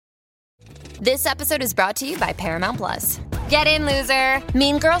This episode is brought to you by Paramount Plus. Get in, loser!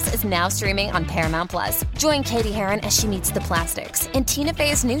 Mean Girls is now streaming on Paramount Plus. Join Katie Heron as she meets the plastics in Tina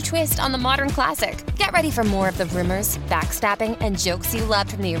Fey's new twist on the modern classic. Get ready for more of the rumors, backstabbing, and jokes you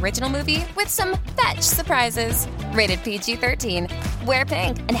loved from the original movie with some fetch surprises. Rated PG-13. Wear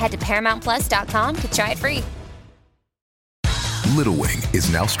pink and head to ParamountPlus.com to try it free. Little Wing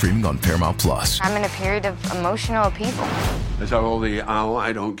is now streaming on Paramount Plus. I'm in a period of emotional upheaval. Is that all the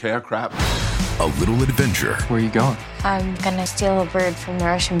I don't care crap? A little adventure. Where are you going? I'm gonna steal a bird from the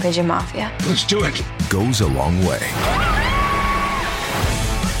Russian pigeon mafia. Let's do it. Goes a long way.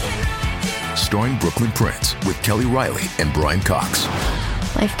 Starring Brooklyn Prince with Kelly Riley and Brian Cox.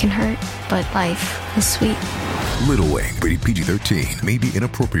 Life can hurt, but life is sweet. Little Wing, rated PG-13, may be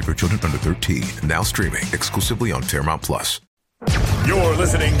inappropriate for children under 13. Now streaming exclusively on Paramount Plus. You're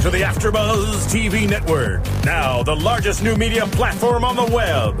listening to the AfterBuzz TV Network, now the largest new media platform on the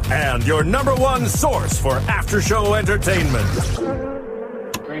web, and your number one source for after-show entertainment.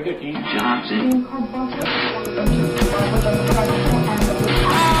 Very good, Dean Johnson.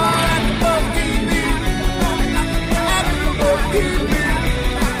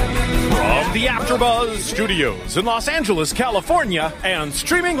 From the AfterBuzz Studios in Los Angeles, California, and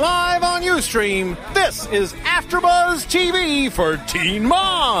streaming live on Ustream, this is AfterBuzz TV for Teen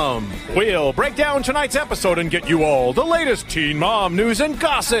Mom. We'll break down tonight's episode and get you all the latest Teen Mom news and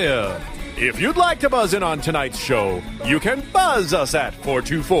gossip. If you'd like to buzz in on tonight's show, you can buzz us at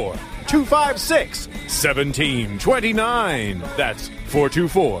 424-256-1729. That's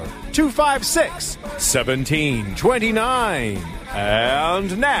 424-256-1729.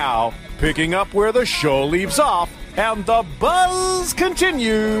 And now, picking up where the show leaves off, and the buzz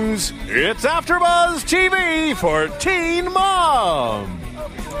continues. It's AfterBuzz TV for Teen Mom.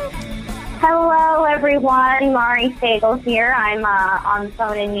 Hello, everyone. Mari Stagel here. I'm on the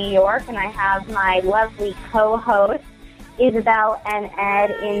phone in New York, and I have my lovely co-host, Isabel and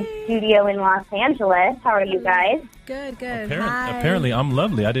Ed, in studio in Los Angeles. How are you guys? Good, good. Apparently, I'm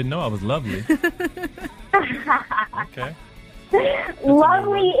lovely. I didn't know I was lovely. Okay.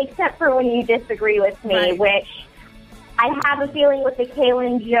 Lovely, except for when you disagree with me, right. Which I have a feeling with the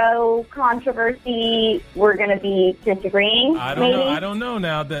Kaylin Joe controversy, we're going to be disagreeing. I don't know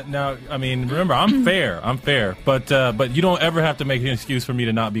now. I mean, remember, I'm fair. But you don't ever have to make an excuse for me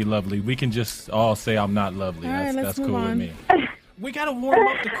to not be lovely. We can just all say I'm not lovely. All right, that's cool with me. We got to warm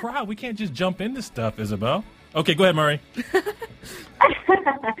up the crowd. We can't just jump into stuff, Isabel. Okay, go ahead, Murray.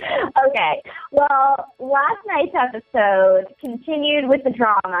 Okay. Well, last night's episode continued with the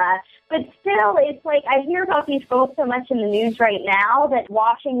drama, but still, it's like I hear about these folks so much in the news right now that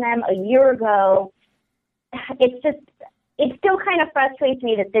watching them a year ago, it still kind of frustrates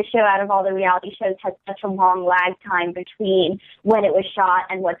me that this show, out of all the reality shows, has such a long lag time between when it was shot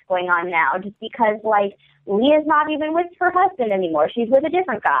and what's going on now. Just because, like, Leah's not even with her husband anymore. She's with a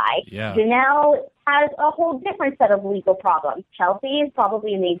different guy. Yeah. Janelle has a whole different set of legal problems. Chelsea is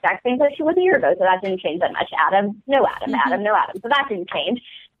probably in the exact same place she was a year ago, so that didn't change that much. Adam, no Adam, so that didn't change.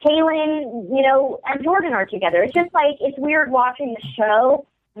 Kaylin, and Jordan are together. It's just like, it's weird watching the show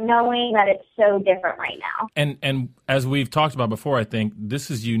knowing that it's so different right now. And as we've talked about before, I think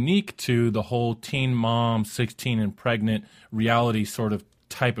this is unique to the whole teen mom, 16 and pregnant reality sort of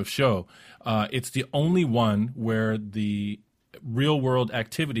type of show. It's the only one where the real world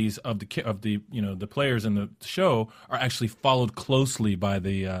activities of the players in the show are actually followed closely by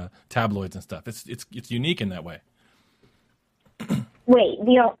the tabloids and stuff. It's unique in that way. Wait,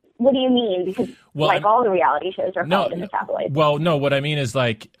 what do you mean? Because all the reality shows are followed in the tabloids. Well, no, what I mean is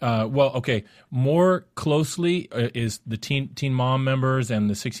more closely is the teen mom members and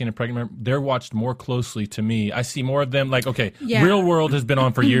the 16 and pregnant members. They're watched more closely to me. I see more of them. Real World has been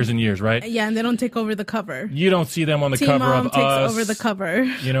on for years and years, right? Yeah, and they don't take over the cover. You don't see them on the Teen cover Mom of takes Us. over the cover.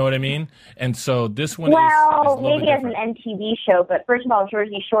 You know what I mean? And so this one is maybe as different. an MTV show, but first of all,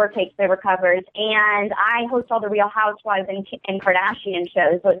 Jersey Shore takes over covers, and I host all the Real Housewives and Kardashian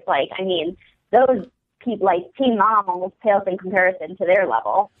shows, so it's like, I mean, those people, like Teen Mom, almost pales in comparison to their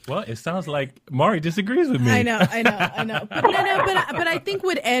level. Well, it sounds like Mari disagrees with me. I know. But I think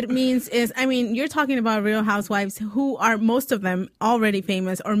what Ed means is, I mean, you're talking about Real Housewives who are, most of them, already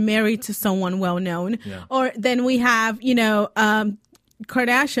famous or married to someone well-known. Yeah. Or then we have,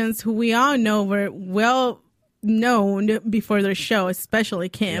 Kardashians who we all know were well-known before their show, especially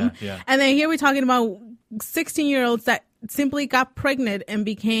Kim. Yeah. And then here we're talking about 16-year-olds that simply got pregnant and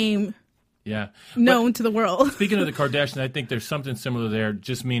became known to the world. Speaking of the Kardashians, I think there's something similar there,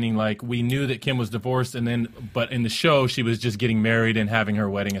 just meaning like we knew that Kim was divorced but in the show she was just getting married and having her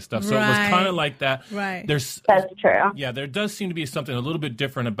wedding and stuff. So it was kind of like that. Right. That's true. Yeah, there does seem to be something a little bit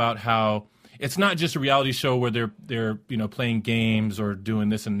different about how it's not just a reality show where they're playing games or doing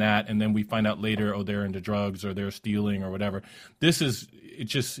this and that, and then we find out later, oh, they're into drugs or they're stealing or whatever. It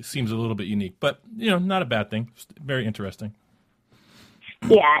just seems a little bit unique, but not a bad thing. It's very interesting.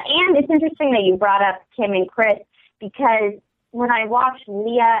 Yeah, and it's interesting that you brought up Kim and Chris, because when I watch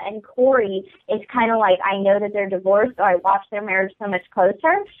Leah and Corey, it's kind of like I know that they're divorced, so I watch their marriage so much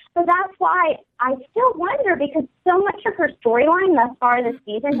closer. So that's why I still wonder, because so much of her storyline thus far this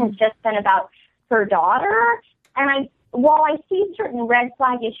season has just been about her daughter. And while I see certain red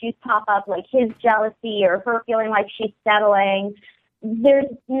flag issues pop up, like his jealousy or her feeling like she's settling, there's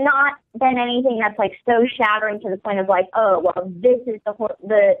not been anything that's like so shattering to the point of like, oh, well, this is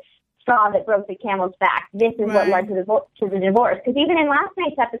the straw that broke the camel's back. This is what led to the divorce. Because even in last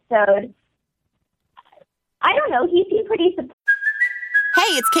night's episode, I don't know, he seemed pretty supportive.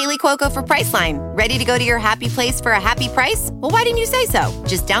 Hey, it's Kaylee Cuoco for Priceline. Ready to go to your happy place for a happy price? Well, why didn't you say so?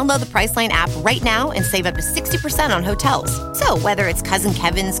 Just download the Priceline app right now and save up to 60% on hotels. So whether it's Cousin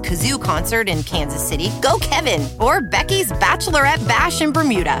Kevin's Kazoo Concert in Kansas City, go Kevin, or Becky's Bachelorette Bash in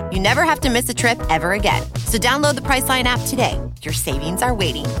Bermuda, you never have to miss a trip ever again. So download the Priceline app today. Your savings are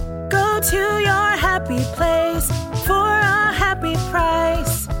waiting. Go to your happy place for a happy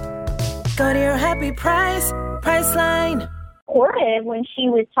price. Go to your happy price, Priceline. Supportive when she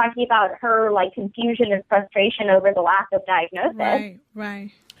was talking about her like confusion and frustration over the lack of diagnosis.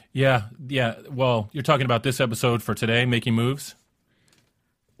 Right. Yeah. Well, you're talking about this episode for today, Making Moves?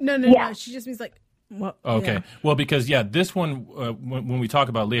 No. She just means like, well, okay. Yeah. Well, because, this one, when we talk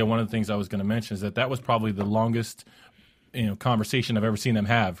about Leah, one of the things I was going to mention is that was probably the longest conversation I've ever seen them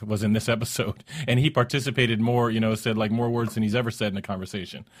have was in this episode. And he participated more, said like more words than he's ever said in a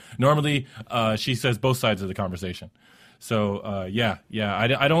conversation. Normally, she says both sides of the conversation. So,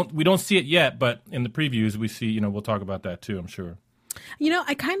 we don't see it yet, but in the previews we see, we'll talk about that too, I'm sure.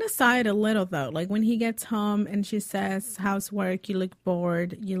 I kind of saw it a little, though. Like when he gets home and she says, housework, you look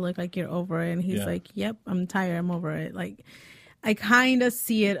bored, you look like you're over it. And he's like, yep, I'm tired, I'm over it. Like, I kind of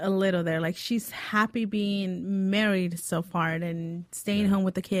see it a little there. Like she's happy being married so far and staying home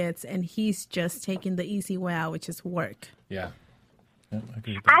with the kids. And he's just taking the easy way out, which is work. Yeah. I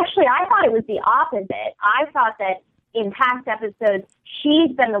agree with that. Actually, I thought it was the opposite. I thought that in past episodes,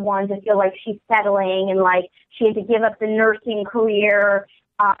 she's been the one to feel like she's settling and like she had to give up the nursing career.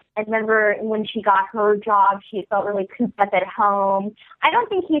 I remember when she got her job, she felt really cooped up at home. I don't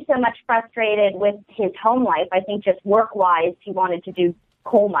think he's so much frustrated with his home life. I think just work-wise, he wanted to do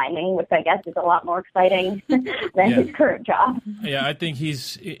coal mining, which I guess is a lot more exciting than his current job. Yeah, I think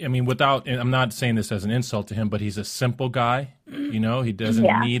I'm not saying this as an insult to him, but he's a simple guy. He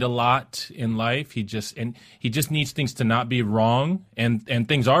doesn't need a lot in life. He just needs things to not be wrong, and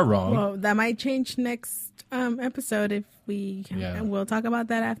things are wrong. Well, that might change next episode if we. And we'll talk about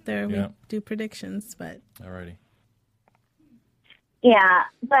that after we do predictions. But alrighty. Yeah,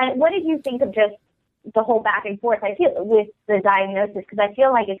 but what did you think of just the whole back and forth? I feel with the diagnosis, because I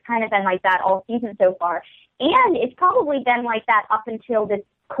feel like it's kind of been like that all season so far, and it's probably been like that up until this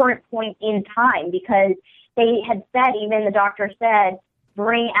current point in time, because they had said, even the doctor said,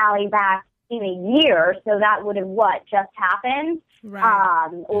 bring Allie back in a year, so that would have just happened, right.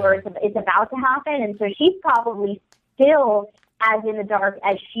 Or it's about to happen, and so she's probably still as in the dark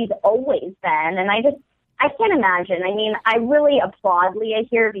as she's always been, and I can't imagine. I mean, I really applaud Leah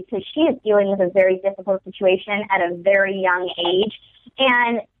here because she is dealing with a very difficult situation at a very young age.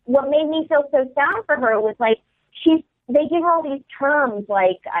 And what made me feel so sad for her was like they give her all these terms,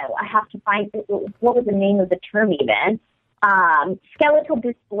 like I have to find what was the name of the term even. Skeletal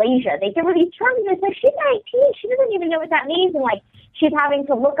dysplasia. They give her these terms and it's like she's 19, she doesn't even know what that means, and like she's having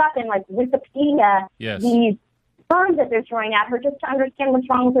to look up in like Wikipedia these terms that they're throwing at her just to understand what's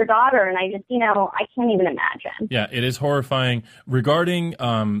wrong with her daughter, and I just, I can't even imagine. Yeah, it is horrifying. Regarding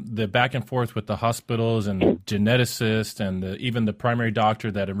the back and forth with the hospitals and the geneticist and even the primary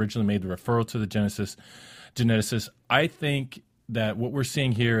doctor that originally made the referral to the geneticist, I think that what we're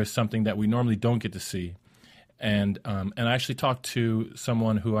seeing here is something that we normally don't get to see. And I actually talked to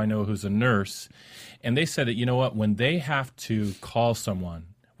someone who I know who's a nurse, and they said that, when they have to call someone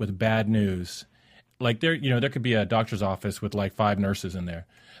with bad news, like there could be a doctor's office with like 5 nurses in there.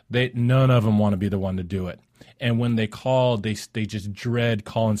 None of them want to be the one to do it. And when they call, they just dread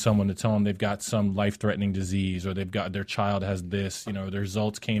calling someone to tell them they've got some life-threatening disease or they've got their child has this, their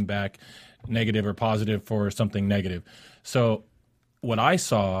results came back negative or positive for something negative. So what I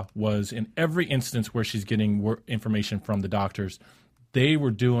saw was in every instance where she's getting information from the doctors, they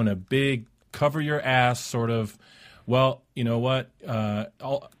were doing a big cover your ass sort of, well, you know what,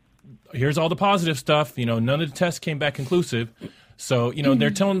 here's all the positive stuff. None of the tests came back conclusive. So,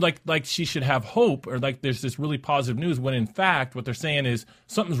 they're telling like she should have hope, or like there's this really positive news, when in fact what they're saying is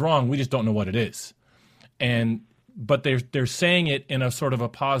something's wrong. We just don't know what it is. But they're saying it in a sort of a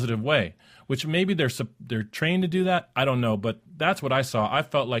positive way, which maybe they're trained to do that. I don't know, but that's what I saw. I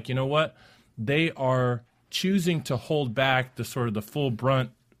felt like, you know what? They are choosing to hold back the sort of the full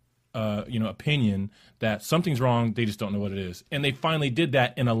brunt, opinion that something's wrong. They just don't know what it is. And they finally did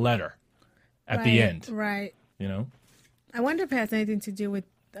that in a letter at the end. Right. I wonder if it has anything to do with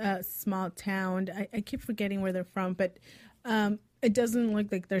small town. I keep forgetting where they're from, but it doesn't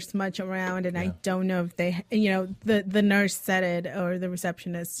look like there's much around, and I don't know if they, the nurse said it, or the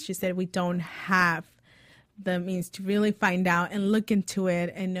receptionist, she said we don't have the means to really find out and look into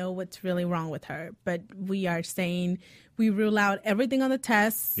it and know what's really wrong with her. But we are saying we rule out everything on the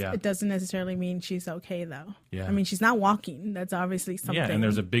tests. Yeah. It doesn't necessarily mean she's okay, though. Yeah. I mean, she's not walking. That's obviously something. Yeah, and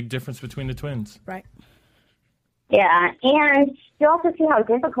there's a big difference between the twins. Right. Yeah, and you also see how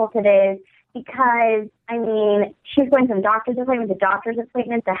difficult it is because, I mean, she's going from doctor's appointment to doctor's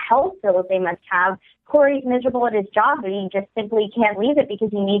appointment, the health bills they must have. Corey's miserable at his job, but he just simply can't leave it because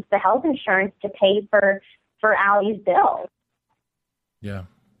he needs the health insurance to pay for Allie's bills. Yeah.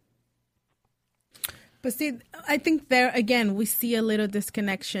 But see, I think there, again, we see a little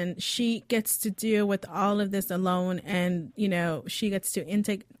disconnection. She gets to deal with all of this alone, and, she gets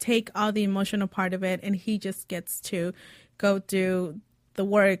to take all the emotional part of it, and he just gets to go do the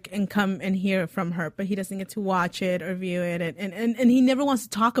work and come and hear from her, but he doesn't get to watch it or view it, and he never wants to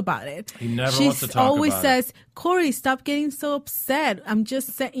talk about it. He never wants to talk about it. She always says, Corey, stop getting so upset. I'm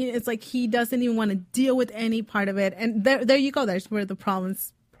just saying, it's like he doesn't even want to deal with any part of it, and there you go. There's where the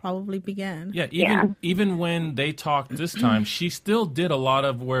problems probably began. Yeah, even when they talked this time, she still did a lot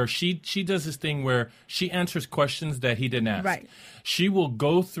of where she does this thing where she answers questions that he didn't ask. Right. She will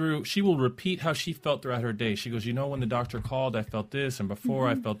repeat how she felt throughout her day. She goes, when the doctor called, I felt this, and before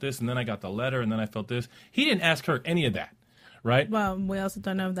I felt this, and then I got the letter, and then I felt this. He didn't ask her any of that. Right. Well, we also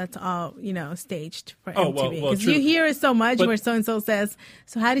don't know if that's all, staged for MTV. Because you hear it so much where so-and-so says,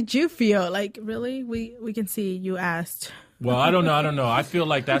 so how did you feel? Like, really? We can see you asked. Well, I don't know. I feel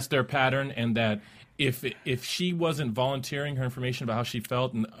like that's their pattern, and that if she wasn't volunteering her information about how she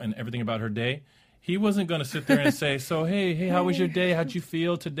felt and everything about her day, he wasn't going to sit there and say, so, hey, how was your day? How'd you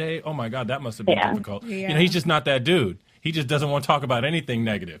feel today? Oh, my God, that must have been difficult. Yeah. He's just not that dude. He just doesn't want to talk about anything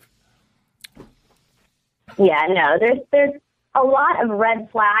negative. Yeah, no, there's a lot of red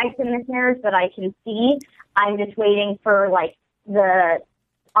flags in this marriage that I can see. I'm just waiting for, like, the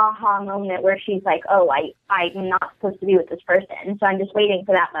aha moment where she's like, oh, I'm not supposed to be with this person. So I'm just waiting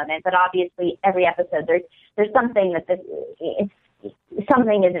for that moment. But obviously, every episode, there's something that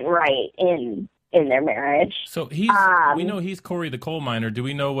something isn't right in their marriage. So we know he's Corey the coal miner. Do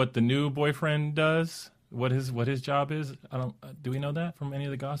we know what the new boyfriend does? What his job is? Do we know that from any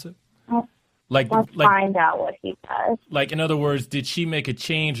of the gossip? Let's find out what he does. Like, in other words, did she make a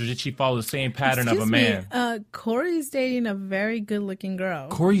change, or did she follow the same pattern of a man? Corey's dating a very good-looking girl.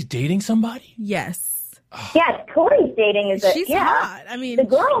 Corey's dating somebody? Yes. Yes, Corey's dating She's hot. I mean, the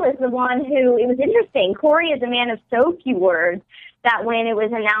girl is the one who, it was interesting. Corey is a man of so few words that when it was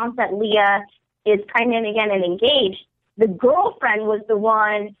announced that Leah is pregnant again and engaged, the girlfriend was the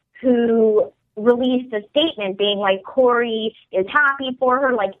one who released a statement being like, Corey is happy for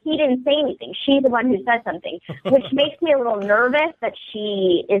her. Like, he didn't say anything. She's the one who said something, which makes me a little nervous that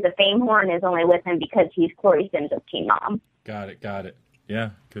she is a fame whore and is only with him because he's Corey Sims of Teen Mom. Got it. Yeah,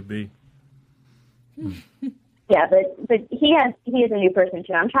 could be. Yeah, but he is a new person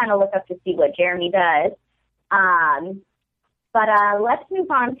too. I'm trying to look up to see what Jeremy does. But let's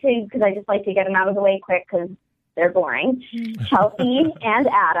move on to, because I just like to get them out of the way quick because they're boring, Chelsea and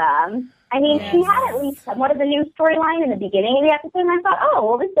Adam. I mean, she had at least somewhat of a new storyline in the beginning of the episode, and I thought, oh,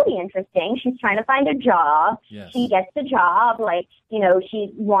 well, this will be interesting. She's trying to find a job. Yes. She gets the job. Like,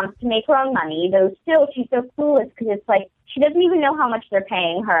 she wants to make her own money, though still she's so clueless because it's like she doesn't even know how much they're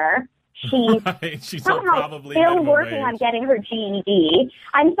paying her. She's probably still working on getting her GED.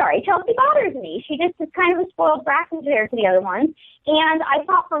 I'm sorry, Chelsea bothers me. She just is kind of a spoiled brat compared to the other ones. And I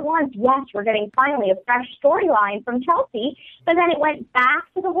thought for once, yes, we're getting finally a fresh storyline from Chelsea. But then it went back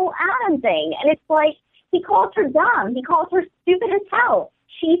to the whole Adam thing. And it's like, he calls her dumb. He calls her stupid as hell.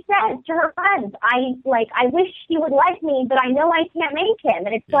 She says to her friends, I wish he would like me, but I know I can't make him.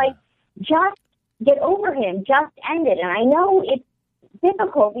 And it's like, just get over him. Just end it. And I know it's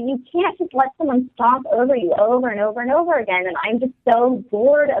difficult, but you can't just let someone stomp over you over and over and over again. And I'm just so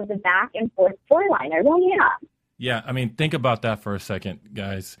bored of the back and forth storyline. I really am. Yeah, I mean, think about that for a second,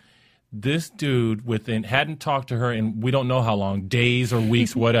 guys. This dude hadn't talked to her in we don't know how long, days or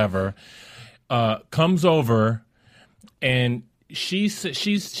weeks, whatever, comes over and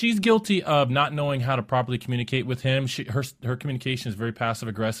she's guilty of not knowing how to properly communicate with him. Her communication is very passive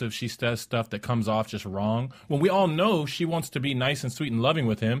aggressive. She says stuff that comes off just wrong. When we all know she wants to be nice and sweet and loving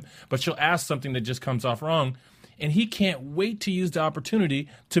with him, but she'll ask something that just comes off wrong, and he can't wait to use the opportunity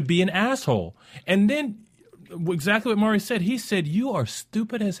to be an asshole. And then exactly what Maury said. He said, "You are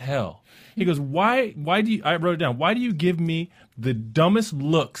stupid as hell." He goes, "Why do you?" I wrote it down. "Why do you give me the dumbest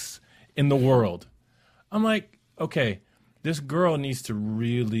looks in the world?" I'm like, okay. This girl needs to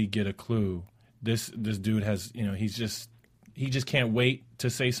really get a clue. This dude has, he just can't wait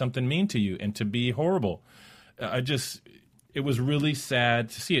to say something mean to you and to be horrible. It was really sad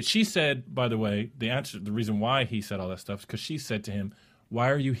to see it. She said, by the way, the reason why he said all that stuff is because she said to him,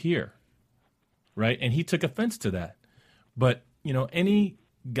 "Why are you here?" Right? And he took offense to that. But, any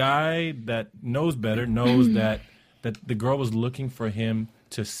guy that knows better knows that the girl was looking for him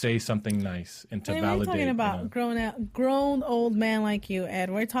to say something nice and to validate. We're talking about grown old man like you, Ed.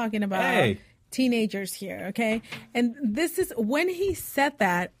 We're talking about teenagers here, okay? And this is when he said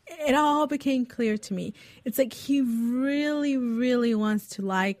that, it all became clear to me. It's like he really, really wants to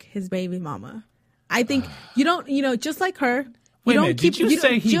like his baby mama. I think just like her. Wait a minute, did you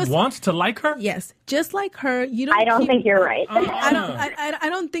say he wants to like her? Yes, just like her. I don't think you're right. I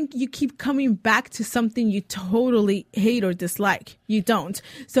don't think you keep coming back to something you totally hate or dislike. You don't.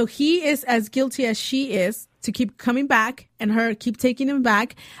 So he is as guilty as she is to keep coming back and her keep taking him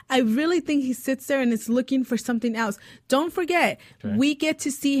back. I really think he sits there and is looking for something else. Don't forget, we get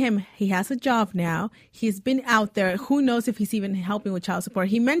to see him. He has a job now. He's been out there. Who knows if he's even helping with child support.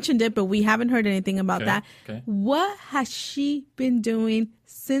 He mentioned it, but we haven't heard anything about that. Okay. What has she been doing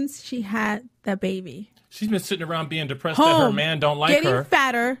since she had that baby? She's been sitting around being depressed that her man don't like her. Getting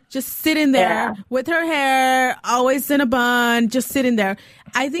fatter, just sitting there with her hair always in a bun, just sitting there.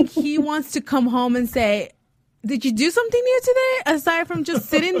 I think he wants to come home and say, "Did you do something new today aside from just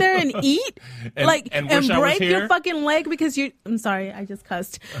sitting there and eat? and break your fucking leg because I'm sorry, I just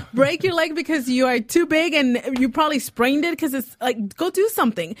cussed. Break your leg because you are too big and you probably sprained it because it's like, go do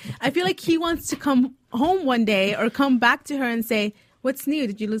something." I feel like he wants to come home one day or come back to her and say, "What's new?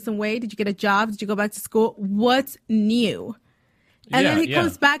 Did you lose some weight? Did you get a job? Did you go back to school? What's new?" And then he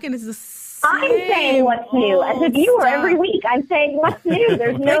comes back and it's the same. I'm saying what's new. As a viewer every week, I'm saying what's new.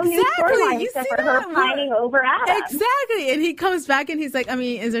 There's no new storyline except for her fighting over Adam. Exactly. And he comes back and he's like,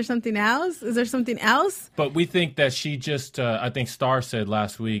 is there something else? Is there something else? But we think that she just, I think Star said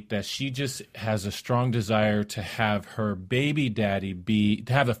last week that she just has a strong desire to have her baby daddy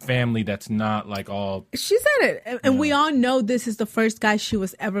to have a family that's not like all. She said it. And we all know this is the first guy she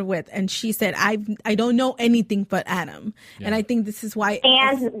was ever with. And she said, I don't know anything but Adam. Yeah. And I think this is why.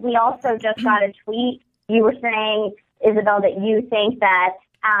 And we also just got a tweet. You were saying, Isabel, that you think that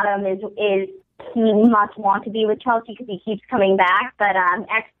Adam is he must want to be with Chelsea because he keeps coming back. But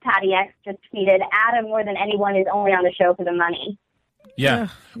Patty X just tweeted, "Adam more than anyone is only on the show for the money." Yeah.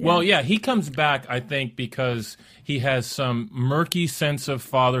 Well, he comes back, I think, because he has some murky sense of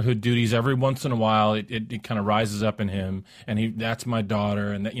fatherhood duties. Every once in a while, it kind of rises up in him, and that's my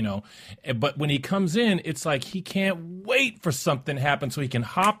daughter, and that, But when he comes in, it's like he can't wait for something to happen so he can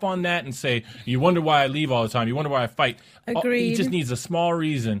hop on that and say, "You wonder why I leave all the time. You wonder why I fight." Agreed. He just needs a small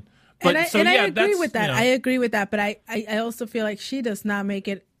reason. But I agree with that. I agree with that, but I also feel like she does not make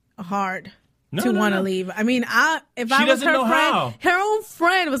it hard. To want to leave. I mean, if I was her friend, her own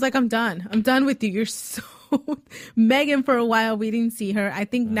friend was like, "I'm done. I'm done with you. You're so." Megan, for a while, we didn't see her. I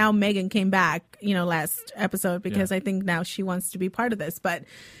think now Megan came back, last episode because I think now she wants to be part of this. But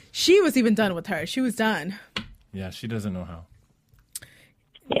she was even done with her. She was done. Yeah, she doesn't know how.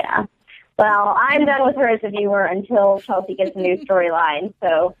 Yeah. Well, I'm done with her as a viewer until Chelsea gets a new storyline.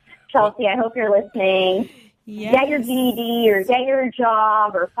 So, Chelsea, I hope you're listening. Yes. Get your GED or get your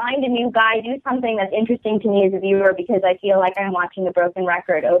job or find a new guy. Do something that's interesting to me as a viewer because I feel like I'm watching a broken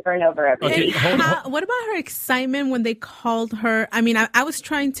record over and over every week. What about her excitement when they called her? I mean, I was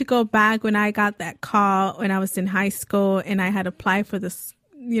trying to go back when I got that call when I was in high school and I had applied for this,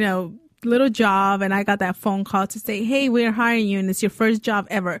 little job and I got that phone call to say, "Hey, we're hiring you and it's your first job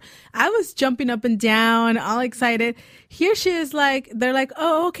ever." I was jumping up and down, all excited. Here she is they're like,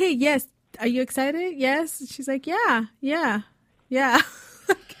 "Oh, okay, yes. Are you excited?" "Yes." She's like, yeah.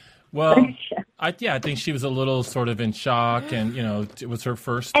 Well, I think she was a little sort of in shock, and it was her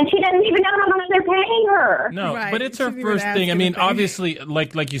first. And she doesn't even know how much they're paying her. No, right. But it's her first thing. I mean, obviously,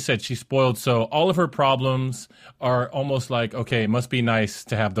 like you said, she's spoiled. So all of her problems are almost like, okay, it must be nice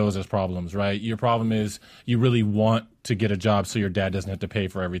to have those as problems, right? Your problem is you really want to get a job so your dad doesn't have to pay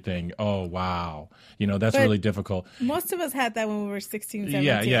for everything. Oh, wow. That's really difficult. Most of us had that when we were 16, 17.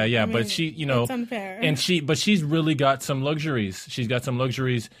 Yeah. I mean, but she, it's unfair. And she's really got some luxuries. She's got some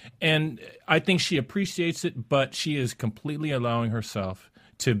luxuries. And I think she appreciates it, but she is completely allowing herself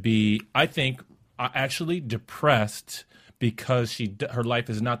to be, I think, actually depressed because her life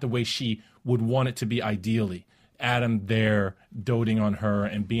is not the way she would want it to be ideally. Adam there doting on her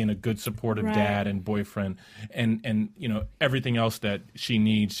and being a good supportive dad and boyfriend and everything else that she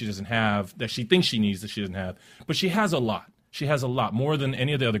needs she doesn't have, that she thinks she needs that she doesn't have. But she has a lot. She has a lot more than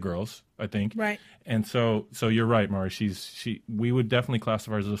any of the other girls, I think. Right. And so you're right, Mari. We would definitely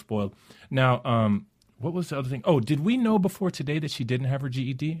classify her as a spoiled. Now, what was the other thing? Oh, did we know before today that she didn't have her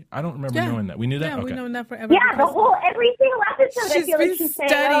GED? I don't remember knowing that. We knew that? Yeah, okay. we know that forever. Yeah, every single episode, I feel like she's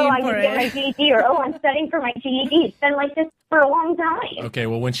saying, I need to get my GED, or, I'm studying for my GED. It's been like this for a long time. Okay,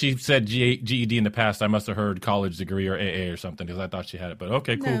 well, when she said GED in the past, I must have heard college degree or AA or something, because I thought she had it. But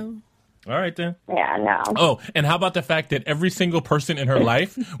okay, cool. No. All right, then. Yeah, no. Oh, and how about the fact that every single person in her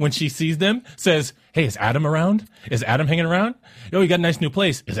life, when she sees them, says, hey, is Adam around? Is Adam hanging around? Oh, you got a nice new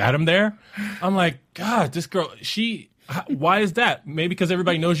place. Is Adam there? I'm like, God, this girl, why is that? Maybe because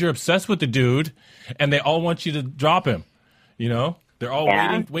everybody knows you're obsessed with the dude, and they all want you to drop him. They're all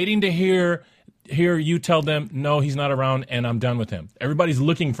waiting to hear you tell them, no, he's not around, and I'm done with him. Everybody's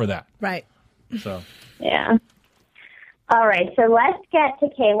looking for that. Right. So. Yeah. All right, so let's get to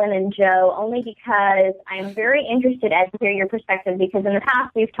Kaylin and Joe, only because I'm very interested to hear your perspective, because in the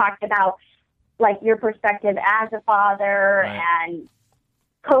past we've talked about, like, your perspective as a father and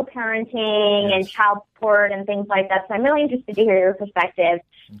co-parenting and child support and things like that. So I'm really interested to hear your perspective.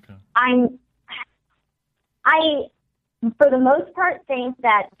 Okay. I, for the most part, think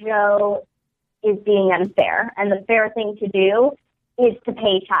that Joe is being unfair, and the fair thing to do is to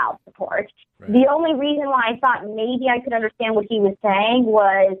pay child support. Right. The only reason why I thought maybe I could understand what he was saying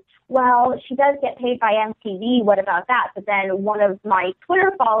was, well, she does get paid by MTV. What about that? But then one of my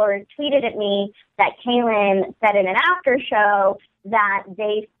Twitter followers tweeted at me that Kaylin said in an after show that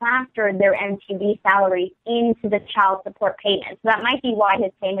they factored their MTV salary into the child support payment. So that might be why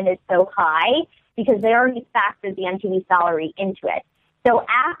his payment is so high, because they already factored the MTV salary into it. So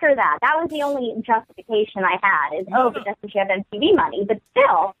after that was the only justification I had is, but doesn't she have MTV money? But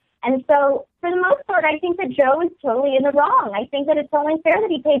still. And so for the most part, I think that Joe is totally in the wrong. I think that it's only fair that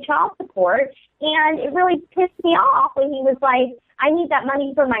he paid child support. And it really pissed me off when he was like, I need that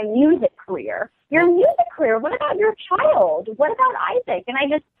money for my music career. Your music career? What about your child? What about Isaac? And I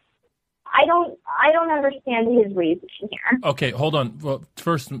don't understand his reasoning here. Okay, hold on. Well,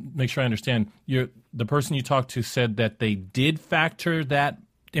 first, make sure I understand. The person you talked to said that they did factor that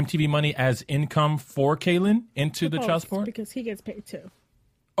MTV money as income for Kaylin into the child support? Because he gets paid too.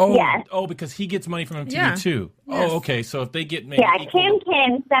 Oh, yes. Because he gets money from MTV too. Yes. Oh, okay. So if they get maybe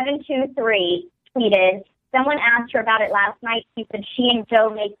Kim723 tweeted, someone asked her about it last night. She said she and Joe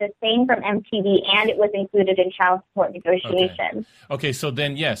make the same from MTV, and it was included in child support negotiations. Okay, so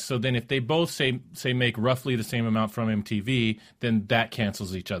then, yes. So then if they both say make roughly the same amount from MTV, then that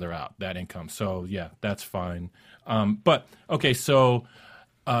cancels each other out, that income. So, yeah, that's fine. But, okay, so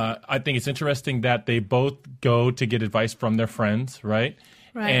I think it's interesting that they both go to get advice from their friends, right?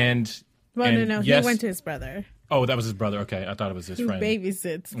 Right. No. Yes, he went to his brother. Oh, that was his brother. Okay, I thought it was his friend. Who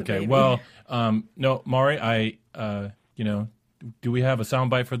babysits the Okay, baby. well, no, Mari, do we have a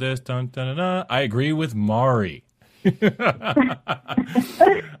soundbite for this? Dun, dun, dun, dun. I agree with Mari.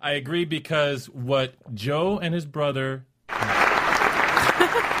 I agree because what Joe and his brother... Thank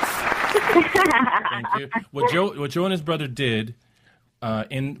you. What Joe and his brother did...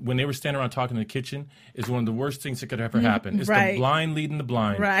 when they were standing around talking in the kitchen is one of the worst things that could ever happen. It's the blind leading the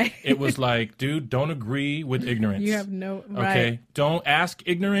blind. Right. It was like, dude, don't agree with ignorance. You have no right. Okay. Don't ask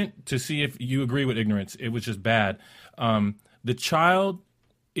ignorant to see if you agree with ignorance. It was just bad. The child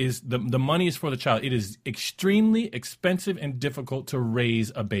is the money is for the child. It is extremely expensive and difficult to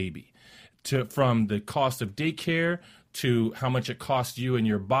raise a baby. From the cost of daycare to how much it costs you and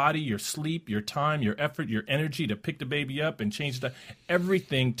your body, your sleep, your time, your effort, your energy to pick the baby up and change that.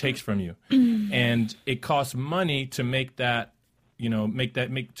 Everything takes from you. And it costs money to make that,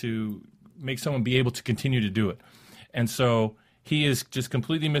 make someone be able to continue to do it. And so he is just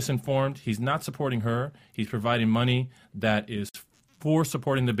completely misinformed. He's not supporting her. He's providing money that is for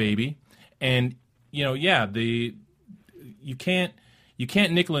supporting the baby. And, you can't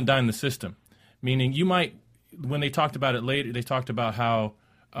nickel and dime the system. Meaning you might, when they talked about it later, they talked about how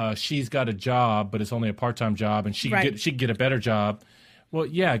she's got a job, but it's only a part-time job, and she could get a better job. Well,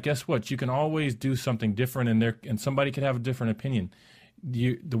 yeah, guess what? You can always do something different, and somebody could have a different opinion.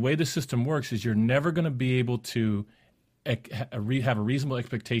 The way the system works is you're never going to be able to have a reasonable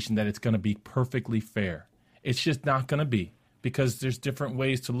expectation that it's going to be perfectly fair. It's just not going to be, because there's different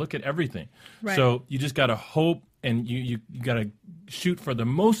ways to look at everything. Right. So you just got to hope, and you got to shoot for the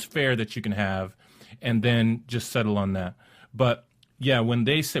most fair that you can have, and then just settle on that. But yeah, when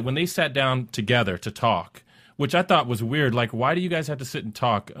they sat down together to talk, which I thought was weird. Like, why do you guys have to sit and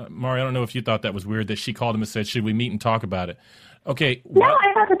talk? Mari, I don't know if you thought that was weird that she called him and said, should we meet and talk about it? Okay. No,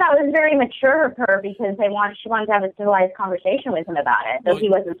 I thought that was very mature of her, because she wanted to have a civilized conversation with him about it, though he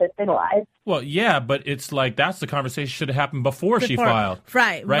wasn't so civilized. Well, yeah, but it's like that's the conversation should have happened before she filed.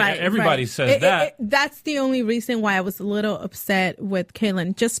 Right. Everybody says that. That's the only reason why I was a little upset with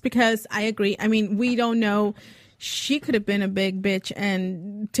Kaylin, just because I agree. I mean, we don't know. She could have been a big bitch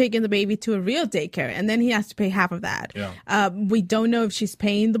and taken the baby to a real daycare, and then he has to pay half of that. Yeah. We don't know if she's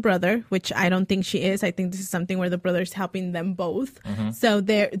paying the brother, which I don't think she is. I think this is something where the brother's helping them both. Mm-hmm. So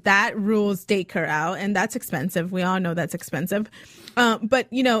that rules daycare out, and that's expensive. We all know that's expensive. But,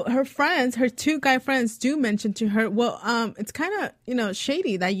 her two guy friends do mention to her, well, it's kind of,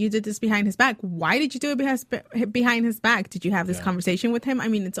 shady that you did this behind his back. Why did you do it behind his back? Did you have this conversation with him? I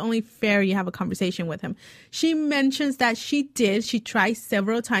mean, it's only fair you have a conversation with him. She mentions that she did. She tried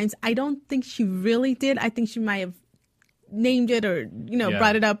several times. I don't think she really did. I think she might have named it or,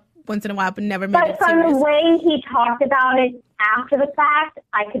 brought it up once in a while, but never made it serious. But from the way he talked about it after the fact,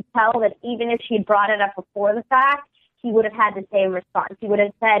 I could tell that even if she had brought it up before the fact, he would have had the same response. He would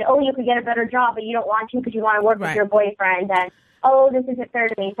have said, oh, you could get a better job, but you don't want to because you want to work with your boyfriend. And, oh, this isn't fair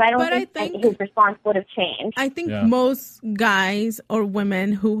to me. So I think his response would have changed. I think most guys or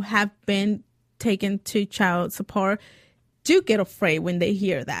women who have been taken to child support do get afraid when they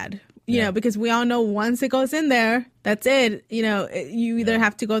hear that. You know, because we all know once it goes in there, that's it. You either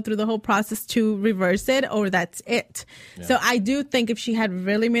have to go through the whole process to reverse it or that's it. Yeah. So I do think if she had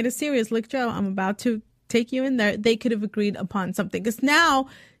really made it serious, look, Joe, I'm about to take you in there, they could have agreed upon something. Because now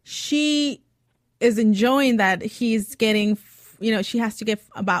she is enjoying that he's getting, she has to get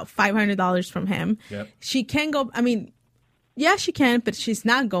about $500 from him. Yep. She can go, she can, but she's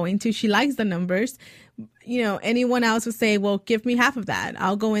not going to. She likes the numbers. Anyone else would say, well, give me half of that.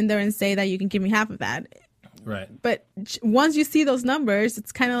 I'll go in there and say that you can give me half of that. Right. But once you see those numbers,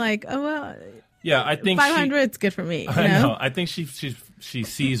 it's kind of like, oh, well, yeah, I think 500 is good for me. I know. I think she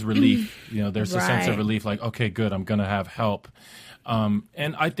sees relief. There's a sense of relief, like, okay, good, I'm going to have help. And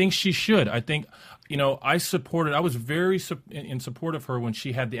I think she should. I think, I was very in support of her when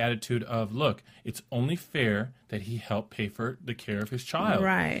she had the attitude of, look, it's only fair that he help pay for the care of his child.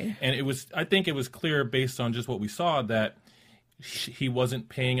 Right. And I think it was clear based on just what we saw that he wasn't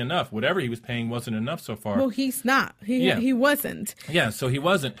paying enough. Whatever he was paying wasn't enough so far. Well, he's not. He wasn't. Yeah, so he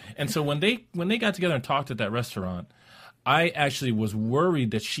wasn't. And so when they got together and talked at that restaurant, I actually was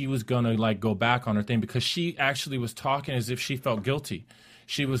worried that she was going to go back on her thing, because she actually was talking as if she felt guilty.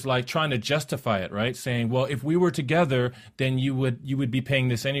 She was trying to justify it, right? Saying, well, if we were together, then you would be paying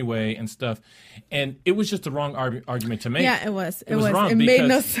this anyway and stuff. And it was just the wrong argument to make. Yeah, it was. It was wrong. It made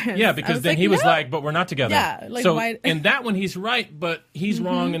no sense. Yeah, because then he was but we're not together. Yeah. So in that one, he's right, but he's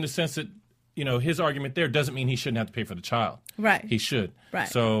wrong in the sense that, his argument there doesn't mean he shouldn't have to pay for the child. Right. He should. Right.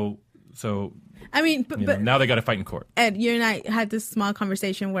 So but now they got to fight in court. Ed, you and I had this small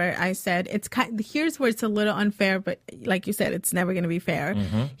conversation where I said here's where it's a little unfair, but like you said, it's never going to be fair.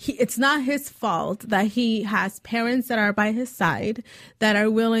 Mm-hmm. It's not his fault that he has parents that are by his side that are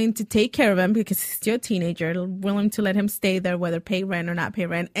willing to take care of him because he's still a teenager, willing to let him stay there, whether pay rent or not pay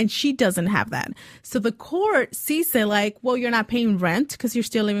rent, and she doesn't have that. So the court sees it like, well, you're not paying rent because you're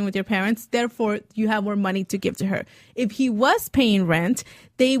still living with your parents, therefore you have more money to give to her. If he was paying rent,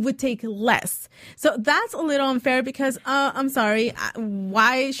 they would take less. So that's a little unfair because, I'm sorry,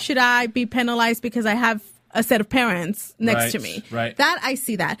 why should I be penalized because I have a set of parents next to me? Right. That, I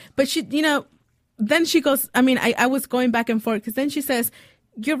see that. But she, then she goes, I was going back and forth because then she says,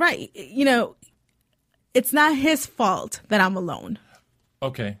 you're right. It's not his fault that I'm alone.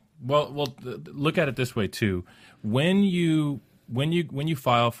 Okay. Well, look at it this way too. When you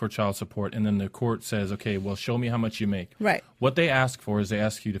file for child support and then the court says, okay, well, show me how much you make. Right. What they ask for is they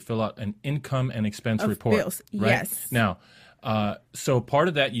ask you to fill out an income and expense report. Bills. Right? Yes. Now, so part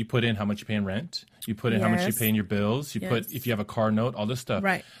of that, you put in how much you pay in rent. You put in how much you pay in your bills. You put if you have a car note, all this stuff.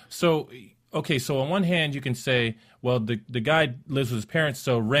 Right. So, okay, so on one hand, you can say, well, the guy lives with his parents,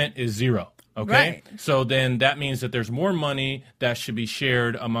 so rent is zero. Okay. Right. So then that means that there's more money that should be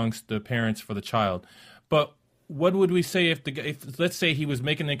shared amongst the parents for the child. But what would we say if let's say he was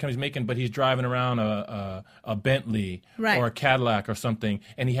making the income he's making, but he's driving around a Bentley or a Cadillac or something,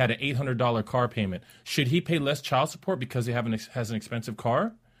 and he had an $800 car payment? Should he pay less child support because he has an expensive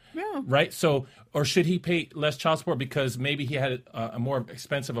car? Yeah. Right? So, or should he pay less child support because maybe he had a more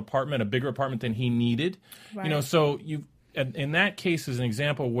expensive apartment, a bigger apartment than he needed? Right. You know, so in that case is an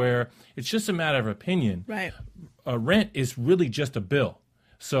example where it's just a matter of opinion. Right. Rent is really just a bill.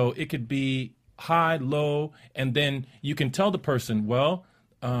 So it could be high, low, and then you can tell the person, well,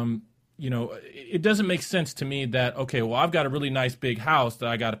 you know, it doesn't make sense to me that, okay, well, I've got a really nice big house that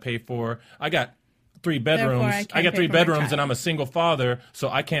I got to pay for. I got 3 bedrooms. I got 3 bedrooms and I'm a single father, so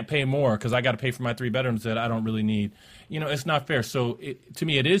I can't pay more because I got to pay for my 3 bedrooms that I don't really need. You know, it's not fair. So to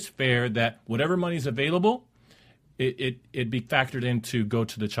me, it is fair that whatever money is available, it be factored in to go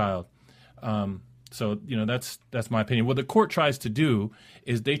to the child. So, you know, that's my opinion. What the court tries to do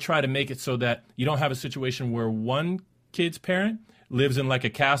is they try to make it so that you don't have a situation where one kid's parent lives in like a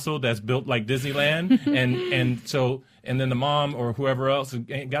castle that's built like Disneyland, and then the mom or whoever else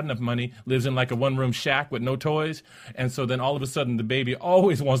ain't got enough money lives in like a one-room shack with no toys, and so then all of a sudden the baby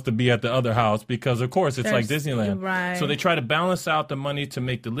always wants to be at the other house because of course it's like Disneyland. Right. So they try to balance out the money to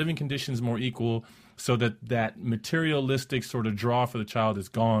make the living conditions more equal, so that materialistic sort of draw for the child is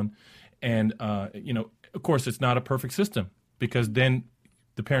gone, and you know, of course it's not a perfect system because then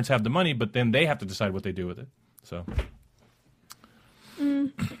the parents have the money, but then they have to decide what they do with it. So.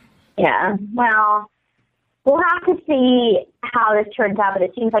 Yeah, well, we'll have to see how this turns out, but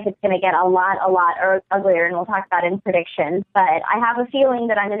it seems like it's going to get a lot uglier, and we'll talk about it in predictions. But I have a feeling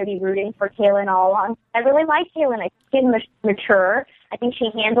that I'm going to be rooting for Kaylin all along. I really like Kaylin. I think she's mature. I think she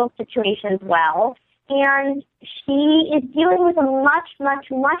handles situations well, and she is dealing with a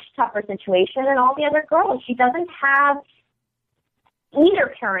much tougher situation than all the other girls. She doesn't have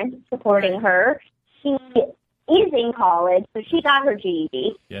either parent supporting her. She is in college, so she got her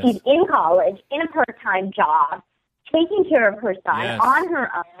GED. Yes. She's in college, in a part-time job, taking care of her son on her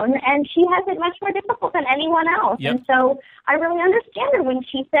own, and she has it much more difficult than anyone else. Yep. And so I really understand her when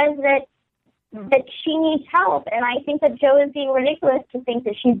she says that she needs help, and I think that Joe is being ridiculous to think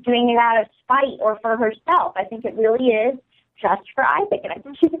that she's doing it out of spite or for herself. I think it really is just for Isaac, and I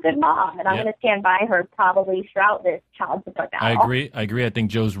think she's a good mom, and I'm going to stand by her probably throughout this child support battle. I agree. I think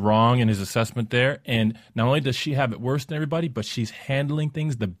Joe's wrong in his assessment there, and not only does she have it worse than everybody, but she's handling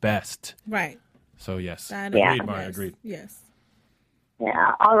things the best. Right. So, yes. Agreed, Mara, agreed. Yes.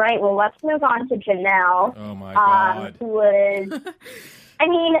 Yeah. All right. Well, let's move on to Janelle. Oh, my God. Who was, I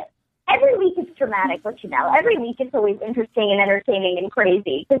mean, every week it's dramatic with Janelle. Every week it's always interesting and entertaining and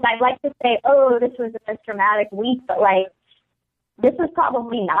crazy. Because I'd like to say, oh, this was a dramatic week, but, like, this was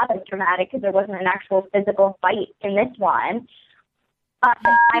probably not as dramatic because there wasn't an actual physical fight in this one.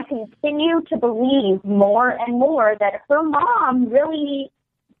 I continue to believe more and more that her mom really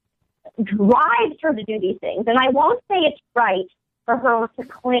drives her to do these things. And I won't say it's right for her to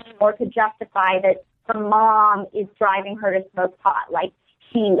claim or to justify that her mom is driving her to smoke pot. Like,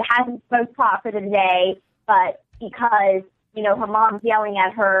 she hasn't smoked pot for the day, but because, you know, her mom's yelling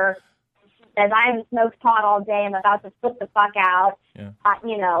at her, says, I haven't smoked pot all day, I'm about to flip the fuck out,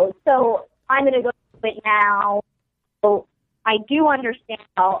 you know, so I'm going to go do it now. So I do understand,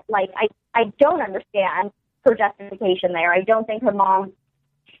 like, I don't understand her justification there. I don't think her mom,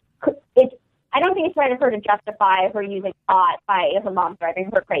 I don't think it's right of her to justify her using pot by her mom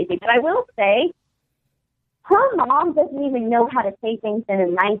driving her crazy, but I will say, her mom doesn't even know how to say things in a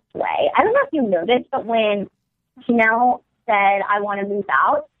nice way. I don't know if you noticed, but when Janelle said, I want to move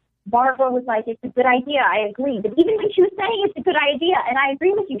out, Barbara was like, it's a good idea, I agree. But even when she was saying it's a good idea, and I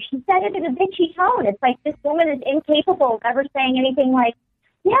agree with you, she said it in a bitchy tone. It's like this woman is incapable of ever saying anything like,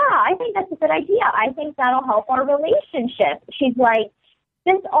 yeah, I think that's a good idea. I think that'll help our relationship. She's like,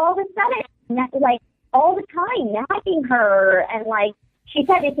 just all of a sudden, like, all the time, nagging her. And, like, she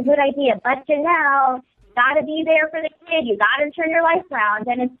said it's a good idea. But, Janelle, you got to be there for the kid. You got to turn your life around.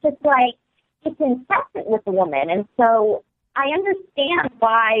 And it's just like, it's incessant with the woman. And so I understand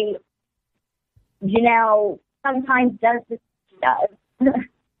why Janelle sometimes does this stuff.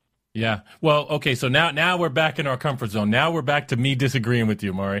 Yeah. Well, okay. So now we're back in our comfort zone. Now we're back to me disagreeing with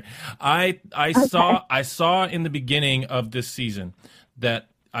you, Maury. I saw in the beginning of this season that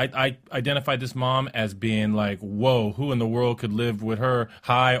I identified this mom as being like, whoa, who in the world could live with her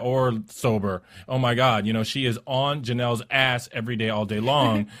high or sober? Oh my God. You know, she is on Janelle's ass every day, all day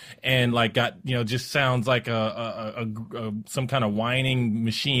long. And like got, you know, just sounds like a some kind of whining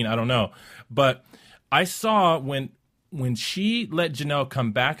machine. I don't know. But I saw when she let Janelle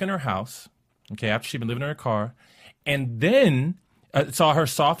come back in her house, okay, after she'd been living in her car, and then saw her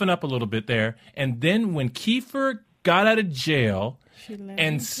soften up a little bit there. And then when Kiefer got out of jail,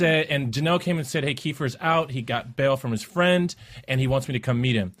 and Janelle came and said, hey, Kiefer's out. He got bail from his friend, and he wants me to come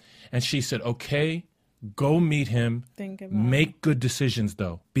meet him. And she said, okay, Go meet him. Make good decisions,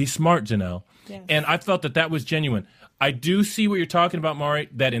 though. Be smart, Janelle. Yes. And I felt that was genuine. I do see what you're talking about, Mari,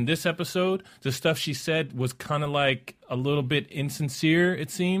 that in this episode, the stuff she said was kind of like a little bit insincere,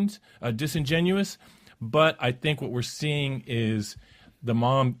 it seems, disingenuous. But I think what we're seeing is the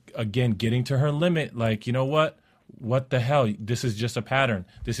mom, again, getting to her limit. Like, you know what? What the hell? This is just a pattern.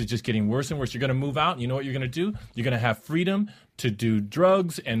 This is just getting worse and worse. You're going to move out. And you know what you're going to do? You're going to have freedom to do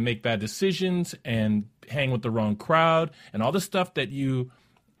drugs and make bad decisions and hang with the wrong crowd and all the stuff that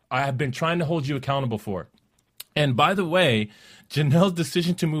I have been trying to hold you accountable for. And by the way, Janelle's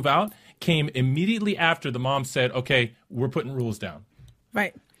decision to move out came immediately after the mom said, okay, we're putting rules down.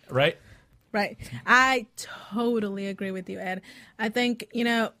 Right. Right? Right. I totally agree with you, Ed. I think,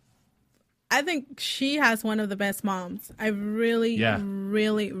 I think she has one of the best moms. I really,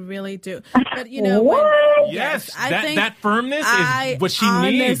 really, really do. But yes, I think that firmness is what she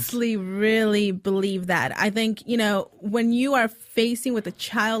needs. I honestly really believe that. I think, when you are facing with a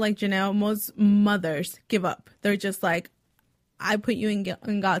child like Janelle, most mothers give up. They're just like, I put you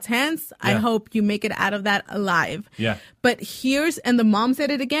in God's hands. Yeah. I hope you make it out of that alive. Yeah. But and the mom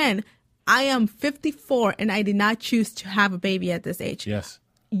said it again, I am 54 and I did not choose to have a baby at this age. Yes.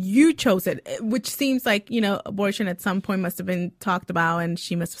 You chose it, which seems like, abortion at some point must have been talked about and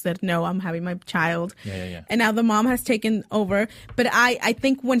she must have said, no, I'm having my child. Yeah. And now the mom has taken over. But I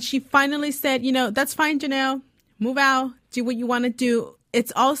think when she finally said, that's fine, Janelle, move out, do what you want to do.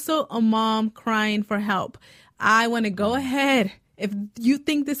 It's also a mom crying for help. I want to go ahead. If you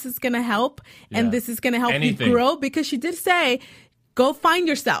think this is going to help and this is going to help you grow, because she did say, go find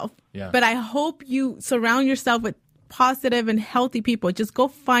yourself. Yeah. But I hope you surround yourself with positive and healthy people. Just go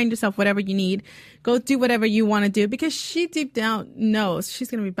find yourself whatever you need. Go do whatever you want to do, because she deep down knows she's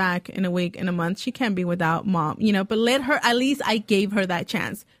going to be back in a week, in a month. She can't be without mom, but let her, at least I gave her that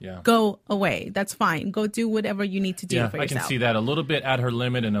chance. Yeah. Go away. That's fine. Go do whatever you need to do for yourself. I can see that a little bit at her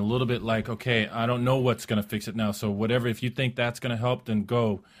limit and a little bit like, okay, I don't know what's going to fix it now. So whatever, if you think that's going to help, then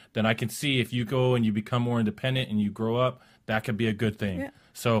go. Then I can see if you go and you become more independent and you grow up, that could be a good thing. Yeah.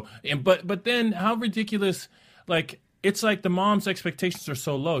 So, but then how ridiculous, it's like the mom's expectations are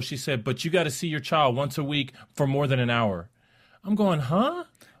so low. She said, but you got to see your child once a week for more than an hour. I'm going, huh?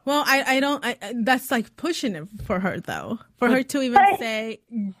 Well, I don't, that's like pushing it for her, though. For her to even say,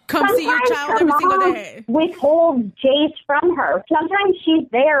 come see your child every single day. Withholds Jace from her. Sometimes she's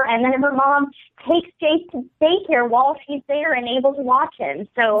there and then her mom takes Jace to daycare while she's there and able to watch him.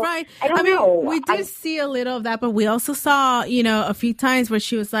 So, right. I don't know. We did see a little of that, but we also saw, a few times where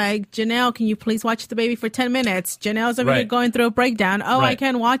she was like, Janelle, can you please watch the baby for 10 minutes? Janelle's over here going through a breakdown. Oh, I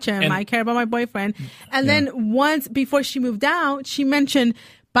can't watch him. And I care about my boyfriend. And then once, before she moved out, she mentioned,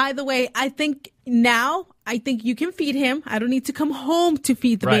 by the way, I think you can feed him. I don't need to come home to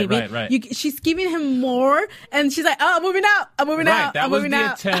feed the baby. Right. She's giving him more, and she's like, "Oh, I'm moving out. That was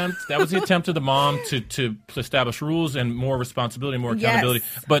the attempt. That was the attempt of the mom to establish rules and more responsibility, more accountability.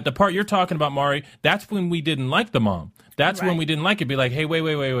 Yes. But the part you're talking about, Mari, that's when we didn't like the mom. That's when we didn't like it. Be like, hey,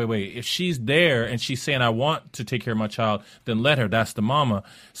 wait. If she's there and she's saying, I want to take care of my child, then let her. That's the mama.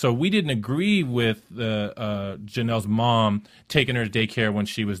 So we didn't agree with Janelle's mom taking her to daycare when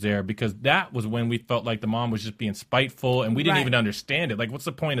she was there, because that was when we felt like the mom was just being spiteful and we didn't even understand it. Like, what's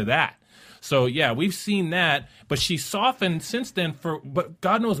the point of that? So, yeah, we've seen that, but she softened since then but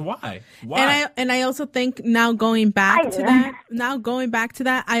God knows why. Why? And I also think now going back to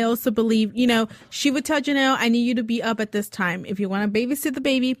that, I also believe, she would tell Janelle, I need you to be up at this time. If you want to babysit the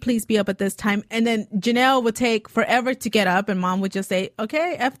baby, please be up at this time. And then Janelle would take forever to get up and mom would just say,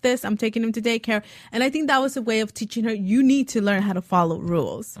 okay, F this, I'm taking him to daycare. And I think that was a way of teaching her, you need to learn how to follow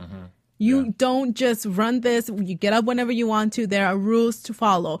rules. Mm-hmm. You don't just run this. You get up whenever you want to. There are rules to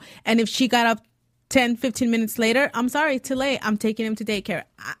follow. And if she got up 10, 15 minutes later, I'm sorry, too late. I'm taking him to daycare.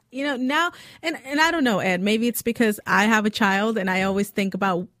 Now, and I don't know, Ed, maybe it's because I have a child and I always think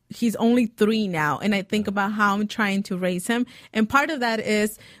about, he's only 3 now. And I think about how I'm trying to raise him. And part of that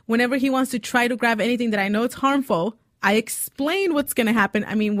is whenever he wants to try to grab anything that I know it's harmful, I explain what's going to happen.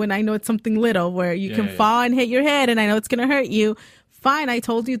 I mean, when I know it's something little where you can fall and hit your head and I know it's going to hurt you. Fine, I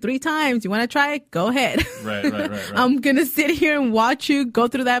told you 3 times. You want to try it? Go ahead. Right. I'm going to sit here and watch you go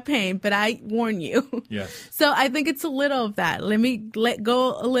through that pain, but I warn you. Yes. So I think it's a little of that. Let me let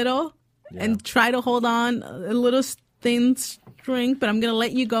go a little and try to hold on a little thin string, but I'm going to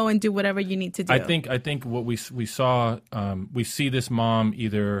let you go and do whatever you need to do. I think what we saw, we see this mom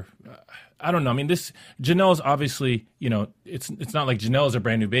either... I don't know. I mean, Janelle's obviously, it's not like Janelle is a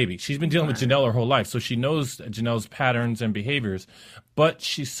brand new baby. She's been dealing with Janelle her whole life, so she knows Janelle's patterns and behaviors. But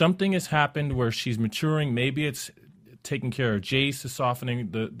something has happened where she's maturing. Maybe it's taking care of Jace, is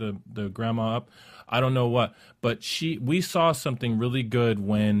softening the grandma up. I don't know what, but we saw something really good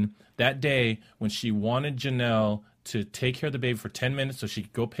when that day when she wanted Janelle to take care of the baby for 10 minutes so she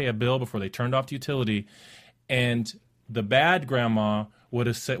could go pay a bill before they turned off the utility, and the bad grandma would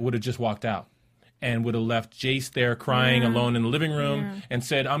have just walked out and would have left Jace there crying alone in the living room and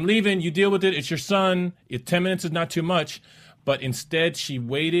said, "I'm leaving, you deal with it, it's your son, 10 minutes is not too much." But instead, she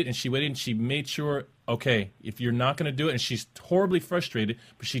waited and she made sure, okay, if you're not going to do it, and she's horribly frustrated,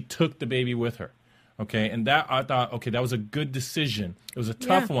 but she took the baby with her. Okay, and that I thought, okay, that was a good decision. It was a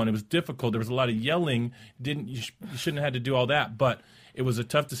tough one. It was difficult. There was a lot of yelling. You shouldn't have had to do all that, but it was a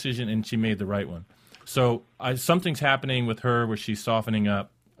tough decision, and she made the right one. So something's happening with her where she's softening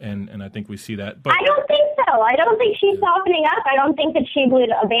up, and I think we see that. But I don't think so. I don't think she's softening up. I don't think that she would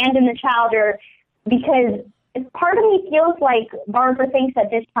abandon the child, or because part of me feels like Barbara thinks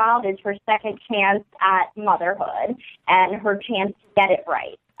that this child is her second chance at motherhood and her chance to get it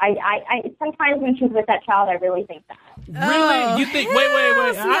right. I sometimes when she's with that child, I really think that. Really? You think? Wait.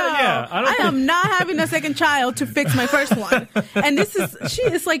 I am not having a second child to fix my first one. And she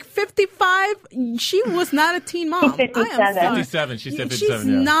is like 55. She was not a teen mom. 57. She said 57.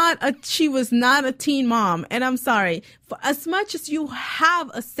 She was not a teen mom. And I'm sorry. For as much as you have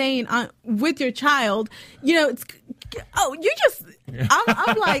a saying with your child, I'm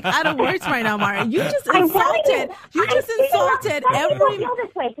like out of words right now, Mari. You just insulted. I feel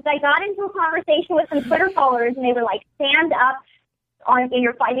this way because I got into a conversation with some Twitter followers, and they were like, "Stand up in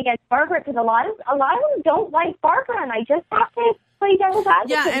your fight against Barbara," because a lot of them don't like Barbara, and I just have to play devil's advocate.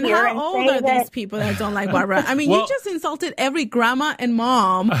 Yeah, and how old are these people that don't like Barbara? I mean, you just insulted every grandma and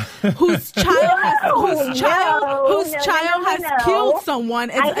mom whose child has killed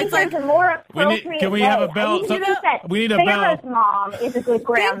someone. It's like a more appropriate. Can we have a bell? We need a bell. Sarah's mom is a good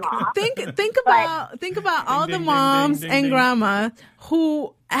grandma. Think about all the moms and grandma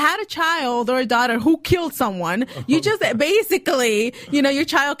who had a child or a daughter who killed someone. You just basically, your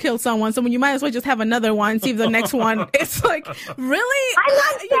child killed someone, so you might as well just have another one, see if the next one. It's like, really? I'm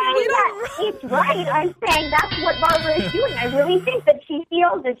not saying that it's right. I'm saying that's what Barbara is doing. I really think that she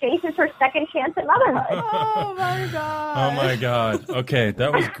feels that Jace is her second chance at motherhood. Oh my God. Okay,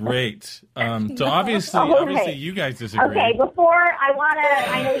 that was great. So obviously you guys disagree. Okay,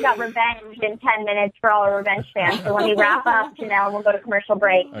 I know we got revenge in 10 minutes for all our revenge fans, so let me wrap up, Janelle, and we'll go to commercial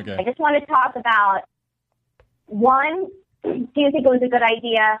break. Okay. I just want to talk about, one, do you think it was a good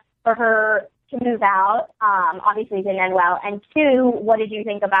idea for her to move out? Obviously it didn't end well. And two, what did you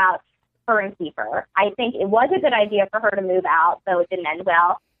think about her and Kiefer? I think it was a good idea for her to move out, though it didn't end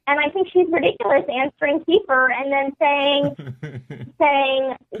well. And I think she's ridiculous answering Kiefer and then saying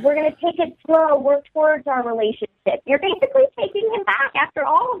we're going to take it slow, work towards our relationship. You're basically taking him back after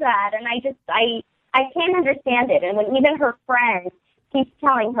all of that. And I can't understand it. And when even her friends keeps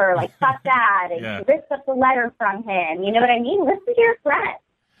telling her, like, fuck that, and she rips up the letter from him. You know what I mean? Listen to your friend.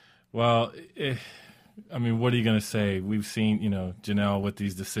 Well, what are you going to say? We've seen, Janelle with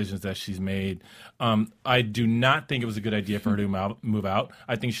these decisions that she's made. I do not think it was a good idea for her to move out.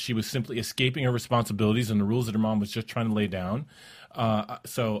 I think she was simply escaping her responsibilities and the rules that her mom was just trying to lay down.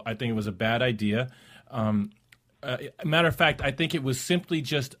 So I think it was a bad idea. Matter of fact, I think it was simply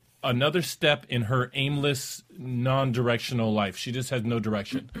just another step in her aimless, non-directional life. She just has no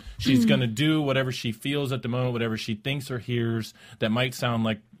direction. She's going to do whatever she feels at the moment, whatever she thinks or hears that might sound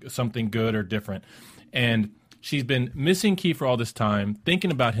like something good or different. And she's been missing Kiefer all this time, thinking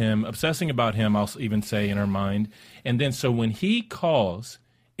about him, obsessing about him, I'll even say, in her mind. And then so when he calls,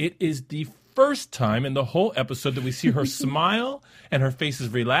 it is the first time in the whole episode that we see her smile and her face is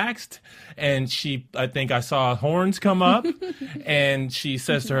relaxed. And I think I saw horns come up and she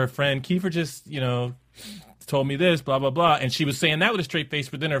says to her friend, Kiefer just, told me this, blah, blah, blah. And she was saying that with a straight face,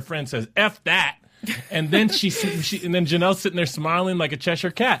 but then her friend says, F that. And then and then Janelle's sitting there smiling like a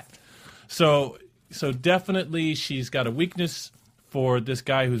Cheshire cat. So definitely she's got a weakness for this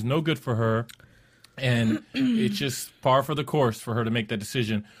guy who's no good for her. And it's just par for the course for her to make that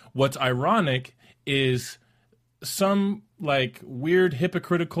decision. What's ironic is some weird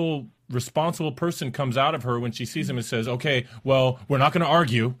hypocritical responsible person comes out of her when she sees him and says, okay, well, we're not going to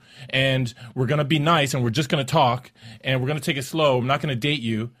argue and we're going to be nice and we're just going to talk and we're going to take it slow. I'm not going to date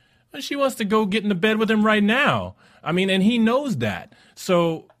you. And she wants to go get into bed with him right now. And he knows that.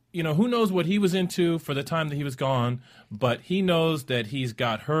 So, who knows what he was into for the time that he was gone, but he knows that he's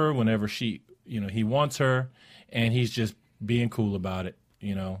got her whenever he wants her, and he's just being cool about it,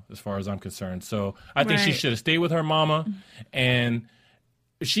 as far as I'm concerned. So I think she should have stayed with her mama, and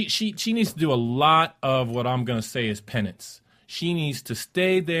she needs to do a lot of what I'm going to say is penance. She needs to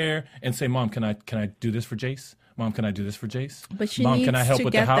stay there and say, Mom, can I do this for Jace? Mom, can I do this for Jace? But she Mom, needs can I help to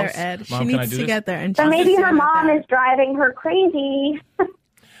with get the house? there, Ed. Mom, she can I needs do to this? get there. And So maybe her mom is driving her crazy.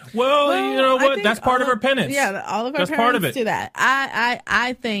 Well, you know I what? think That's part of her penance. Yeah, all of our That's parents part of it. do that.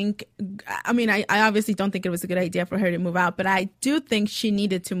 I think, I mean, I obviously don't think it was a good idea for her to move out, but I do think she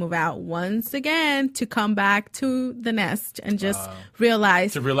needed to move out once again to come back to the nest and just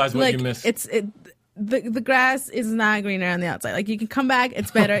realize. To realize what you missed. The grass is not greener on the outside. Like, you can come back,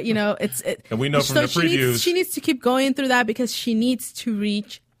 it's better, you know. And we know from the previews. She needs to keep going through that because she needs to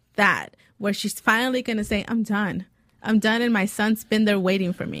reach that where she's finally going to say, I'm done, and my son's been there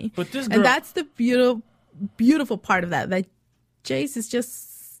waiting for me. But this girl, and that's the beautiful part of that Jace is just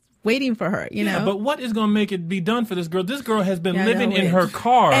waiting for her, you know. But what is going to make it be done for this girl? This girl has been living in her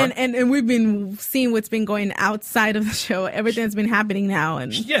car. And we've been seeing what's been going outside of the show, everything that's been happening now.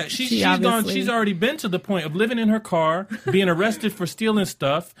 And yeah, she's gone. She's already been to the point of living in her car, being arrested for stealing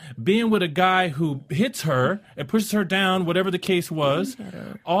stuff, being with a guy who hits her and pushes her down, whatever the case was,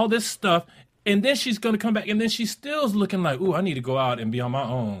 all this stuff. And then she's going to come back, and then she still's looking like, ooh, I need to go out and be on my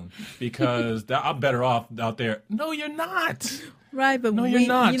own because I'm better off out there. No, you're not. Right, but no, you're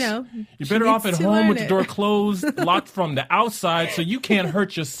not. You know, you're better off at home with the door closed, locked from the outside, so you can't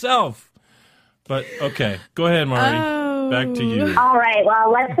hurt yourself. But, okay, go ahead, Marty. Back to you. All right,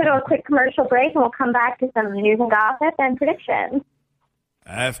 well, let's go to a quick commercial break, and we'll come back to some news and gossip and predictions.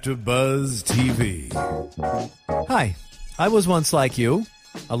 AfterBuzz TV. Hi, I was once like you.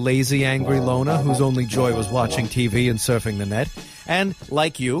 A lazy, angry loner whose only joy was watching TV and surfing the net. And,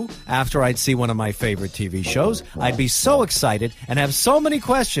 like you, after I'd see one of my favorite TV shows, I'd be so excited and have so many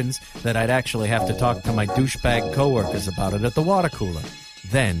questions that I'd actually have to talk to my douchebag coworkers about it at the water cooler.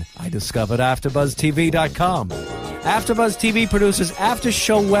 Then I discovered AfterBuzzTV.com. AfterBuzz TV produces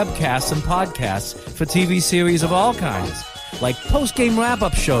after-show webcasts and podcasts for TV series of all kinds, like post-game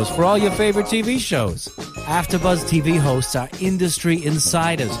wrap-up shows for all your favorite TV shows. AfterBuzz TV hosts are industry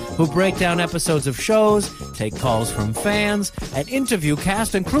insiders who break down episodes of shows, take calls from fans, and interview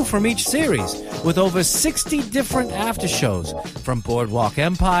cast and crew from each series, with over 60 different after shows, from Boardwalk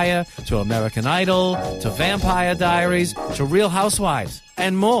Empire to American Idol to Vampire Diaries to Real Housewives,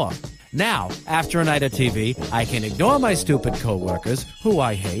 and more. Now, after a night of TV, I can ignore my stupid coworkers, who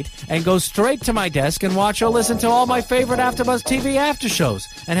I hate, and go straight to my desk and watch or listen to all my favorite AfterBuzz TV after shows,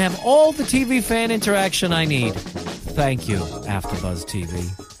 and have all the TV fan interaction I need. Thank you, AfterBuzz TV.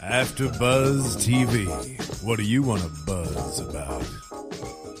 AfterBuzz TV. What do you want to buzz about?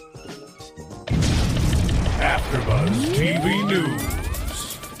 AfterBuzz TV News.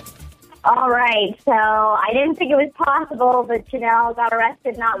 All right, so I didn't think it was possible, but Janelle got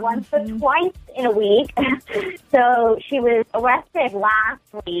arrested not once but twice in a week. So she was arrested last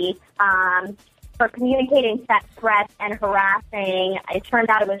week for communicating sex threats and harassing. It turned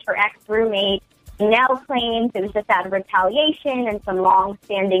out it was her ex-roommate. Janelle claims it was just out of retaliation and some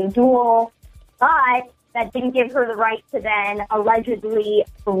long-standing duel, but that didn't give her the right to then allegedly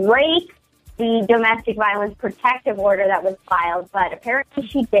break the domestic violence protective order that was filed, but apparently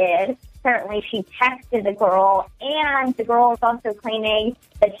she did. Apparently she texted the girl, and the girl is also claiming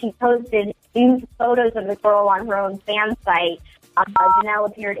that she posted nude photos of the girl on her own fan site. Janelle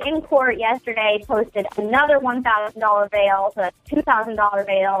appeared in court yesterday, posted another $1,000 bail, so that's $2,000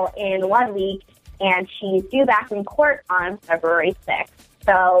 bail in 1 week, and she's due back in court on February 6th.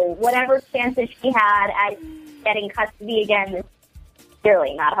 So whatever chances she had at getting custody again is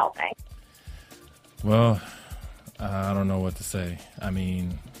clearly not helping. Well, I don't know what to say. I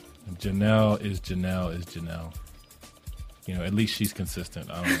mean, Janelle is Janelle. You know, at least she's consistent.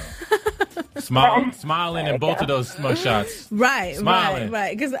 I don't know. Smiling in both of those shots. Right. Smiling.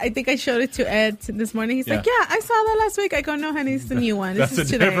 Right. Because I think I showed it to Ed this morning. He's like, yeah, I saw that last week. I go, no, honey, it's the new one. This That's is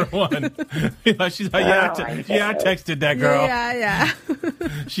a today. different one. She's like, I texted that girl. Yeah.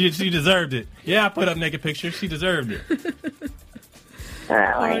 She deserved it. Yeah, I put up naked pictures. She deserved it.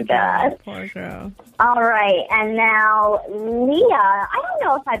 Oh, my God. Poor girl. All right, and now Leah, I don't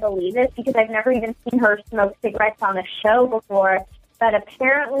know if I believe this because I've never even seen her smoke cigarettes on the show before, but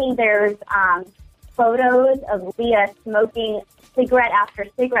apparently there's photos of Leah smoking cigarette after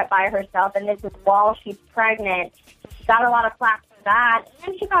cigarette by herself, and this is while she's pregnant. She got a lot of flack for that,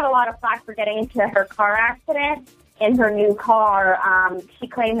 and she got a lot of flack for getting into her car accident in her new car. She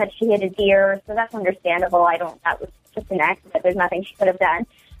claimed that she hit a deer, so that's understandable. That was just an accident. There's nothing she could have done.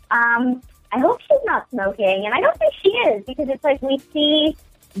 I hope she's not smoking, and I don't think she is, because it's like we see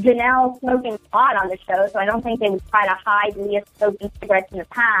Janelle smoking pot on the show, so I don't think they would try to hide Leah smoking cigarettes in the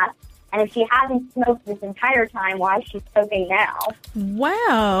past. And if she hasn't smoked this entire time, why is she smoking now?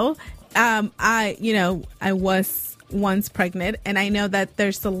 Well, I was once pregnant, and I know that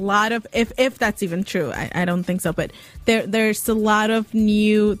there's a lot of, if that's even true, I don't think so, but there's a lot of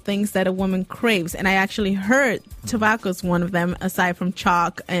new things that a woman craves, and I actually heard tobacco's one of them, aside from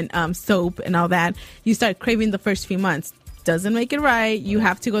chalk and soap and all that. You start craving the first few months. Doesn't make it right. You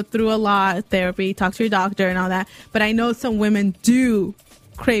have to go through a lot of therapy, talk to your doctor and all that, but I know some women do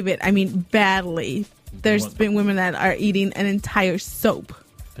crave it, badly. There's been women that are eating an entire soap.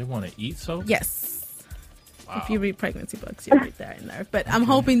 They want to eat soap? Yes. If you read pregnancy books, you read that in there. But I'm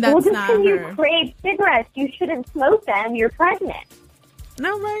hoping that's not her. Well, just because you crave cigarettes, you shouldn't smoke them. You're pregnant.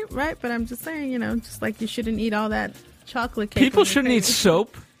 No, right. But I'm just saying, just like you shouldn't eat all that chocolate cake. People shouldn't eat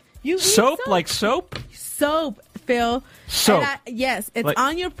soap. You eat soap? Like soap? Soap, Phil. Soap. Yes, it's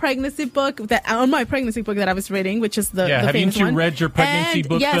on your pregnancy book. On my pregnancy book that I was reading, which is the haven't you read your pregnancy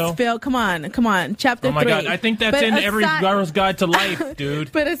book, yes, Phil? Yes, Phil. Come on. Chapter 3. Oh my God, I think that's in every girl's guide to life,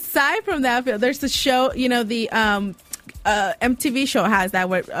 dude. But aside from that, Phil, there's the show. The MTV show has that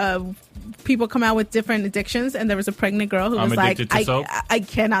where people come out with different addictions, and there was a pregnant girl who was like, I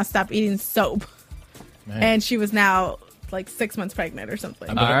cannot stop eating soap, and she was now like 6 months pregnant or something.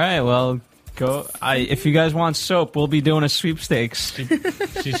 All right, well. Go! If you guys want soap, we'll be doing a sweepstakes.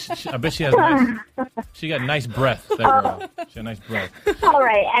 I bet she has. She got nice breath. That girl. She got nice breath. All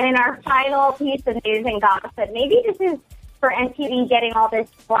right, and in our final piece of news and gossip, maybe this is for MTV getting all this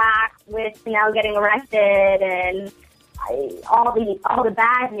flack with Janelle getting arrested and all the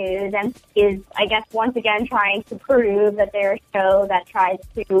bad news, and is I guess once again trying to prove that they're a show that tries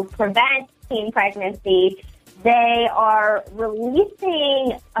to prevent teen pregnancy. They are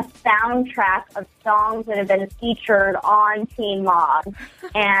releasing a soundtrack of songs that have been featured on Teen Mom.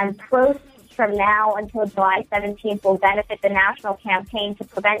 And proceeds from now until July 17th will benefit the national campaign to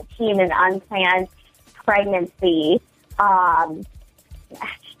prevent teen and unplanned pregnancy. I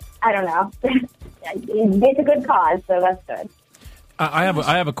don't know. It's a good cause, so that's good. I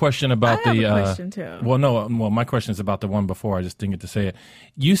have a question about I have a question too. Well, my question is about the one before. I just didn't get to say it.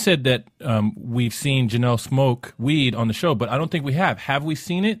 You said that we've seen Janelle smoke weed on the show, but I don't think we have. Have we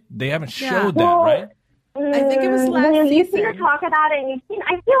seen it? They haven't showed that, right? I think it was last season. You've seen her talk about it, and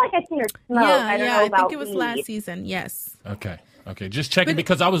I feel like I've seen her smoke. I think it was last season. Yes. Okay, just checking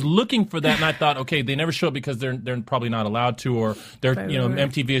because I was looking for that and I thought, okay, they never show it because they're probably not allowed to, or they're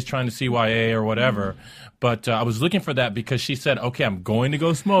MTV is trying to CYA or whatever. But I was looking for that because she said, okay, I'm going to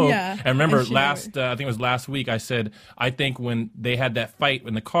go smoke. Yeah, and remember I think it was last week, I said, I think when they had that fight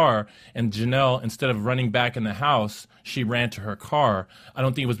in the car and Janelle, instead of running back in the house, she ran to her car. I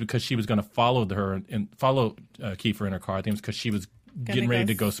don't think it was because she was going to follow Kiefer in her car. I think it was because she was getting ready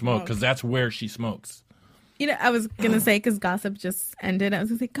to go smoke because that's where she smokes. I was going to say, because gossip just ended, I was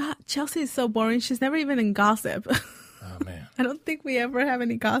going to say, God, Chelsea is so boring. She's never even in gossip. Oh, man. I don't think we ever have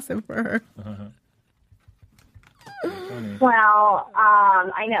any gossip for her. Well,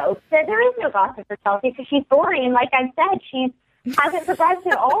 I know. So there is no gossip for Chelsea because she's boring. Like I said, she hasn't progressed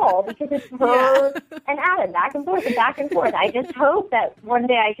at all because it's her and Adam back and forth and back and forth. I just hope that one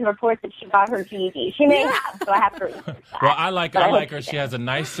day I can report that she got her GED. She may have, so I have to research that. Well, I like her. She has a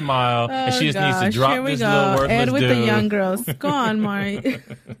nice smile, and she just needs to drop this little worthless Ed with dude. the young girls. Go on, Mari.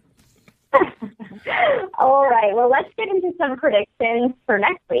 All right. Well, let's get into some predictions for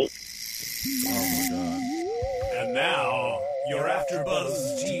next week. Oh, my God. And now, your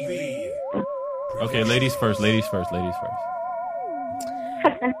AfterBuzz TV. Okay, ladies first.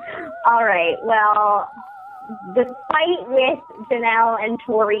 All right. Well, the fight with Janelle and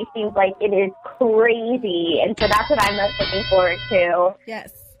Tori seems like it is crazy, and so that's what I'm most looking forward to.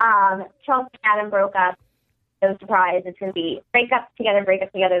 Yes. Chelsea and Adam broke up. No surprise. It's going to be break up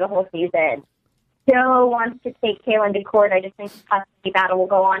together the whole season. Joe wants to take Kaylin to court. I just think the custody battle will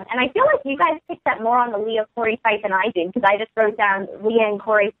go on. And I feel like you guys picked up more on the Leah-Corey fight than I did because I just wrote down Leah and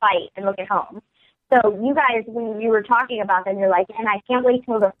Corey fight and look at home. So you guys, when you were talking about them, you're like, and I can't wait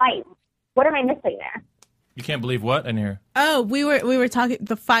till the fight. What am I missing there? You can't believe what in here? Oh, we were talking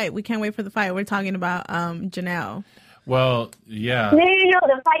the fight. We can't wait for the fight. We're talking about Janelle. Well, yeah. No,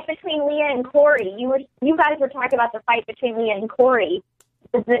 the fight between Leah and Corey. You guys were talking about the fight between Leah and Corey.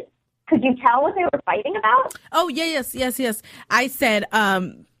 Could you tell what they were fighting about? Oh, yes. I said,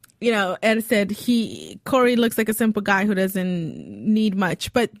 Ed said Corey looks like a simple guy who doesn't need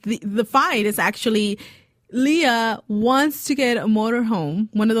much. But the fight is actually Leah wants to get a motorhome,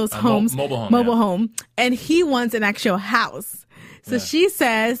 one of those homes, mobile home, and he wants an actual house. So she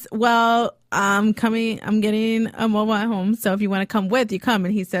says, well, I'm getting a mobile home. So if you want to come with, you come.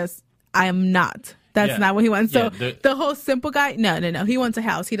 And he says, I am not. That's not what he wants. So the whole simple guy, no. He wants a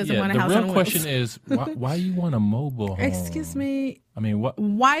house. He doesn't want a house on wheels. The real question is, why you want a mobile home? Excuse me. I mean, what?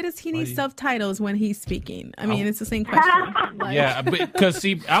 Why does he need subtitles when he's speaking? I mean, it's the same question. Because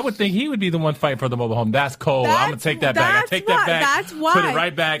I would think he would be the one fighting for the mobile home. That's cold. I'm gonna take that back. I take that back. That's why. Put it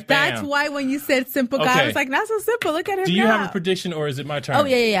right back. Bam. That's why when you said simple guy, I was like, not so simple. Look at him. Do you have a prediction, or is it my turn? Oh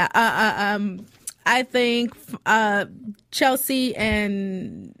yeah. I think Chelsea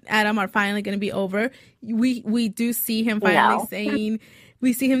and Adam are finally going to be over. We do see him finally saying.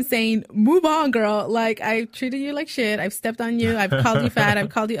 We see him saying, "Move on, girl. Like, I've treated you like shit. I've stepped on you. I've called you fat. I've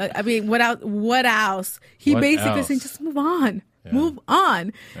called you." I mean, what else? He basically saying, "Just move on, move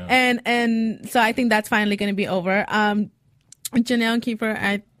on." Yeah. And so I think that's finally going to be over. Janelle and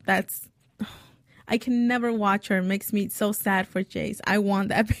Kiefer, I can never watch her. It makes me so sad for Jace. I want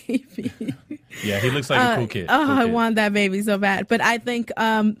that baby. Yeah, he looks like a cool kid. I want that baby so bad. But I think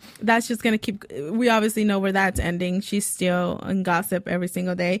that's just going to keep... We obviously know where that's ending. She's still in gossip every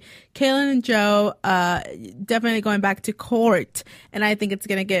single day. Kaylin and Joe definitely going back to court. And I think it's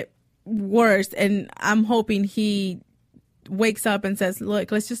going to get worse. And I'm hoping he wakes up and says,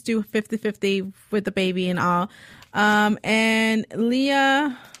 look, let's just do 50-50 with the baby and all. And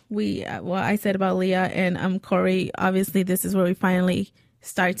Leah... I said about Leah and Corey, obviously this is where we finally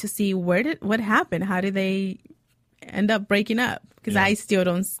start to see what happened. How did they end up breaking up? Because I still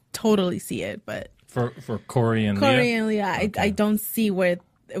don't totally see it. But for Corey and Leah, I don't see where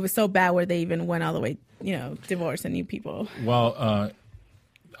it was so bad where they even went all the way, divorce and new people. Well,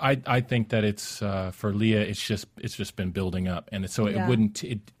 I think that it's for Leah. It's just been building up, and it's not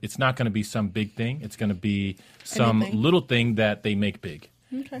going to be some big thing. It's going to be some little thing that they make big.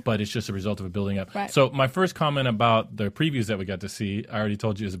 Okay. But it's just a result of it building up. Right. So my first comment about the previews that we got to see, I already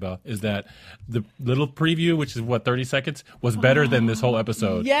told you, Isabel, is that the little preview, which is 30 seconds, was better than this whole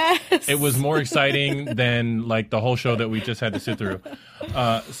episode. Yes. It was more exciting than like the whole show that we just had to sit through.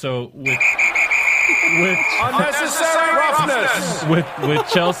 So with unnecessary roughness with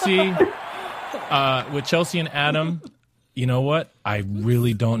Chelsea and Adam. You know what? I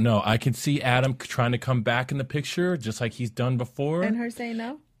really don't know. I can see Adam trying to come back in the picture just like he's done before. And her saying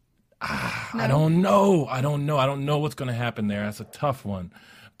no? No? I don't know. I don't know what's going to happen there. That's a tough one.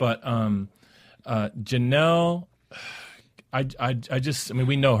 But Janelle,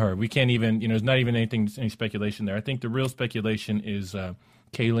 we know her. We can't even, there's not even any speculation there. I think the real speculation is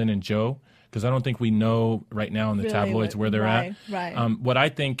Kaylin and Joe, because I don't think we know right now in the tabloids where they're at. Right. What I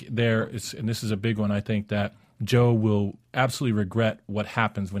think there is, and this is a big one, I think that Joe will absolutely regret what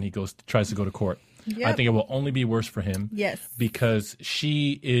happens when he tries to go to court. Yep. I think it will only be worse for him. Yes. Because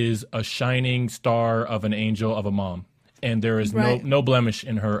she is a shining star of an angel of a mom. And there is no blemish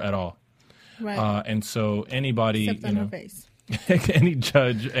in her at all. Right. And so anybody, except on her face. any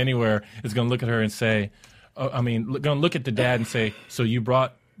judge anywhere is going to look at her and say, going to look at the dad and say, so you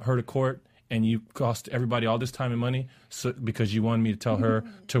brought her to court and you cost everybody all this time and money because you wanted me to tell her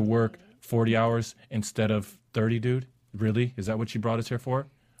to work 40 hours instead of 30, dude? Really? Is that what you brought us here for?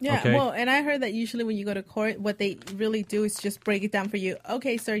 Yeah, okay. Well, and I heard that usually when you go to court, what they really do is just break it down for you.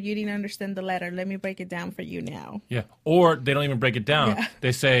 Okay, sir, you didn't understand the letter. Let me break it down for you now. Yeah, or they don't even break it down. Yeah.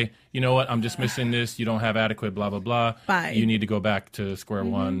 They say, you know what, I'm just missing this. You don't have adequate blah, blah, blah. Bye. You need to go back to square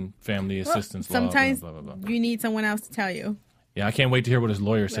one, family assistance law, sometimes blah, blah, blah, blah. You need someone else to tell you. Yeah, I can't wait to hear what his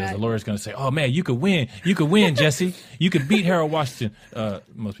lawyer says. Right. The lawyer's going to say, "Oh man, you could win. You could win, Jesse. You could beat Harold Washington."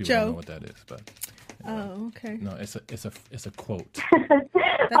 Most people don't know what that is, but oh, okay. No, it's a quote.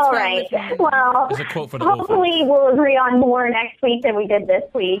 All right. Well, it's a quote for the hopefully we'll agree on more next week than we did this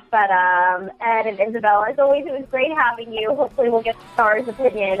week. But Ed and Isabel, as always, it was great having you. Hopefully we'll get the Star's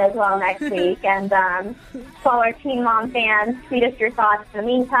opinion as well next week. And to all our Teen Mom fans, tweet us your thoughts in the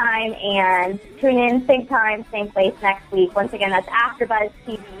meantime. And tune in same time, same place next week. Once again, that's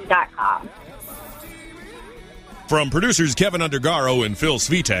AfterBuzzTV.com. From producers Kevin Undergaro and Phil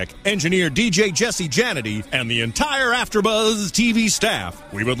Svitek, engineer DJ Jesse Janity, and the entire AfterBuzz TV staff,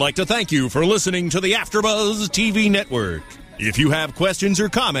 we would like to thank you for listening to the AfterBuzz TV network. If you have questions or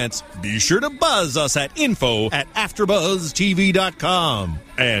comments, be sure to buzz us at info@AfterBuzzTV.com.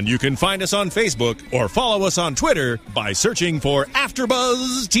 And you can find us on Facebook or follow us on Twitter by searching for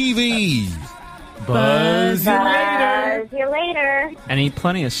AfterBuzz TV. Buzz you later. See you later. And eat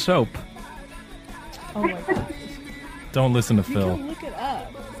plenty of soap. Oh my God. Don't listen to Phil. Look it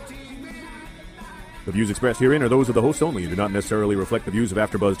up. The views expressed herein are those of the hosts only and do not necessarily reflect the views of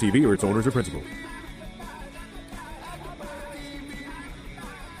AfterBuzz TV or its owners or principals.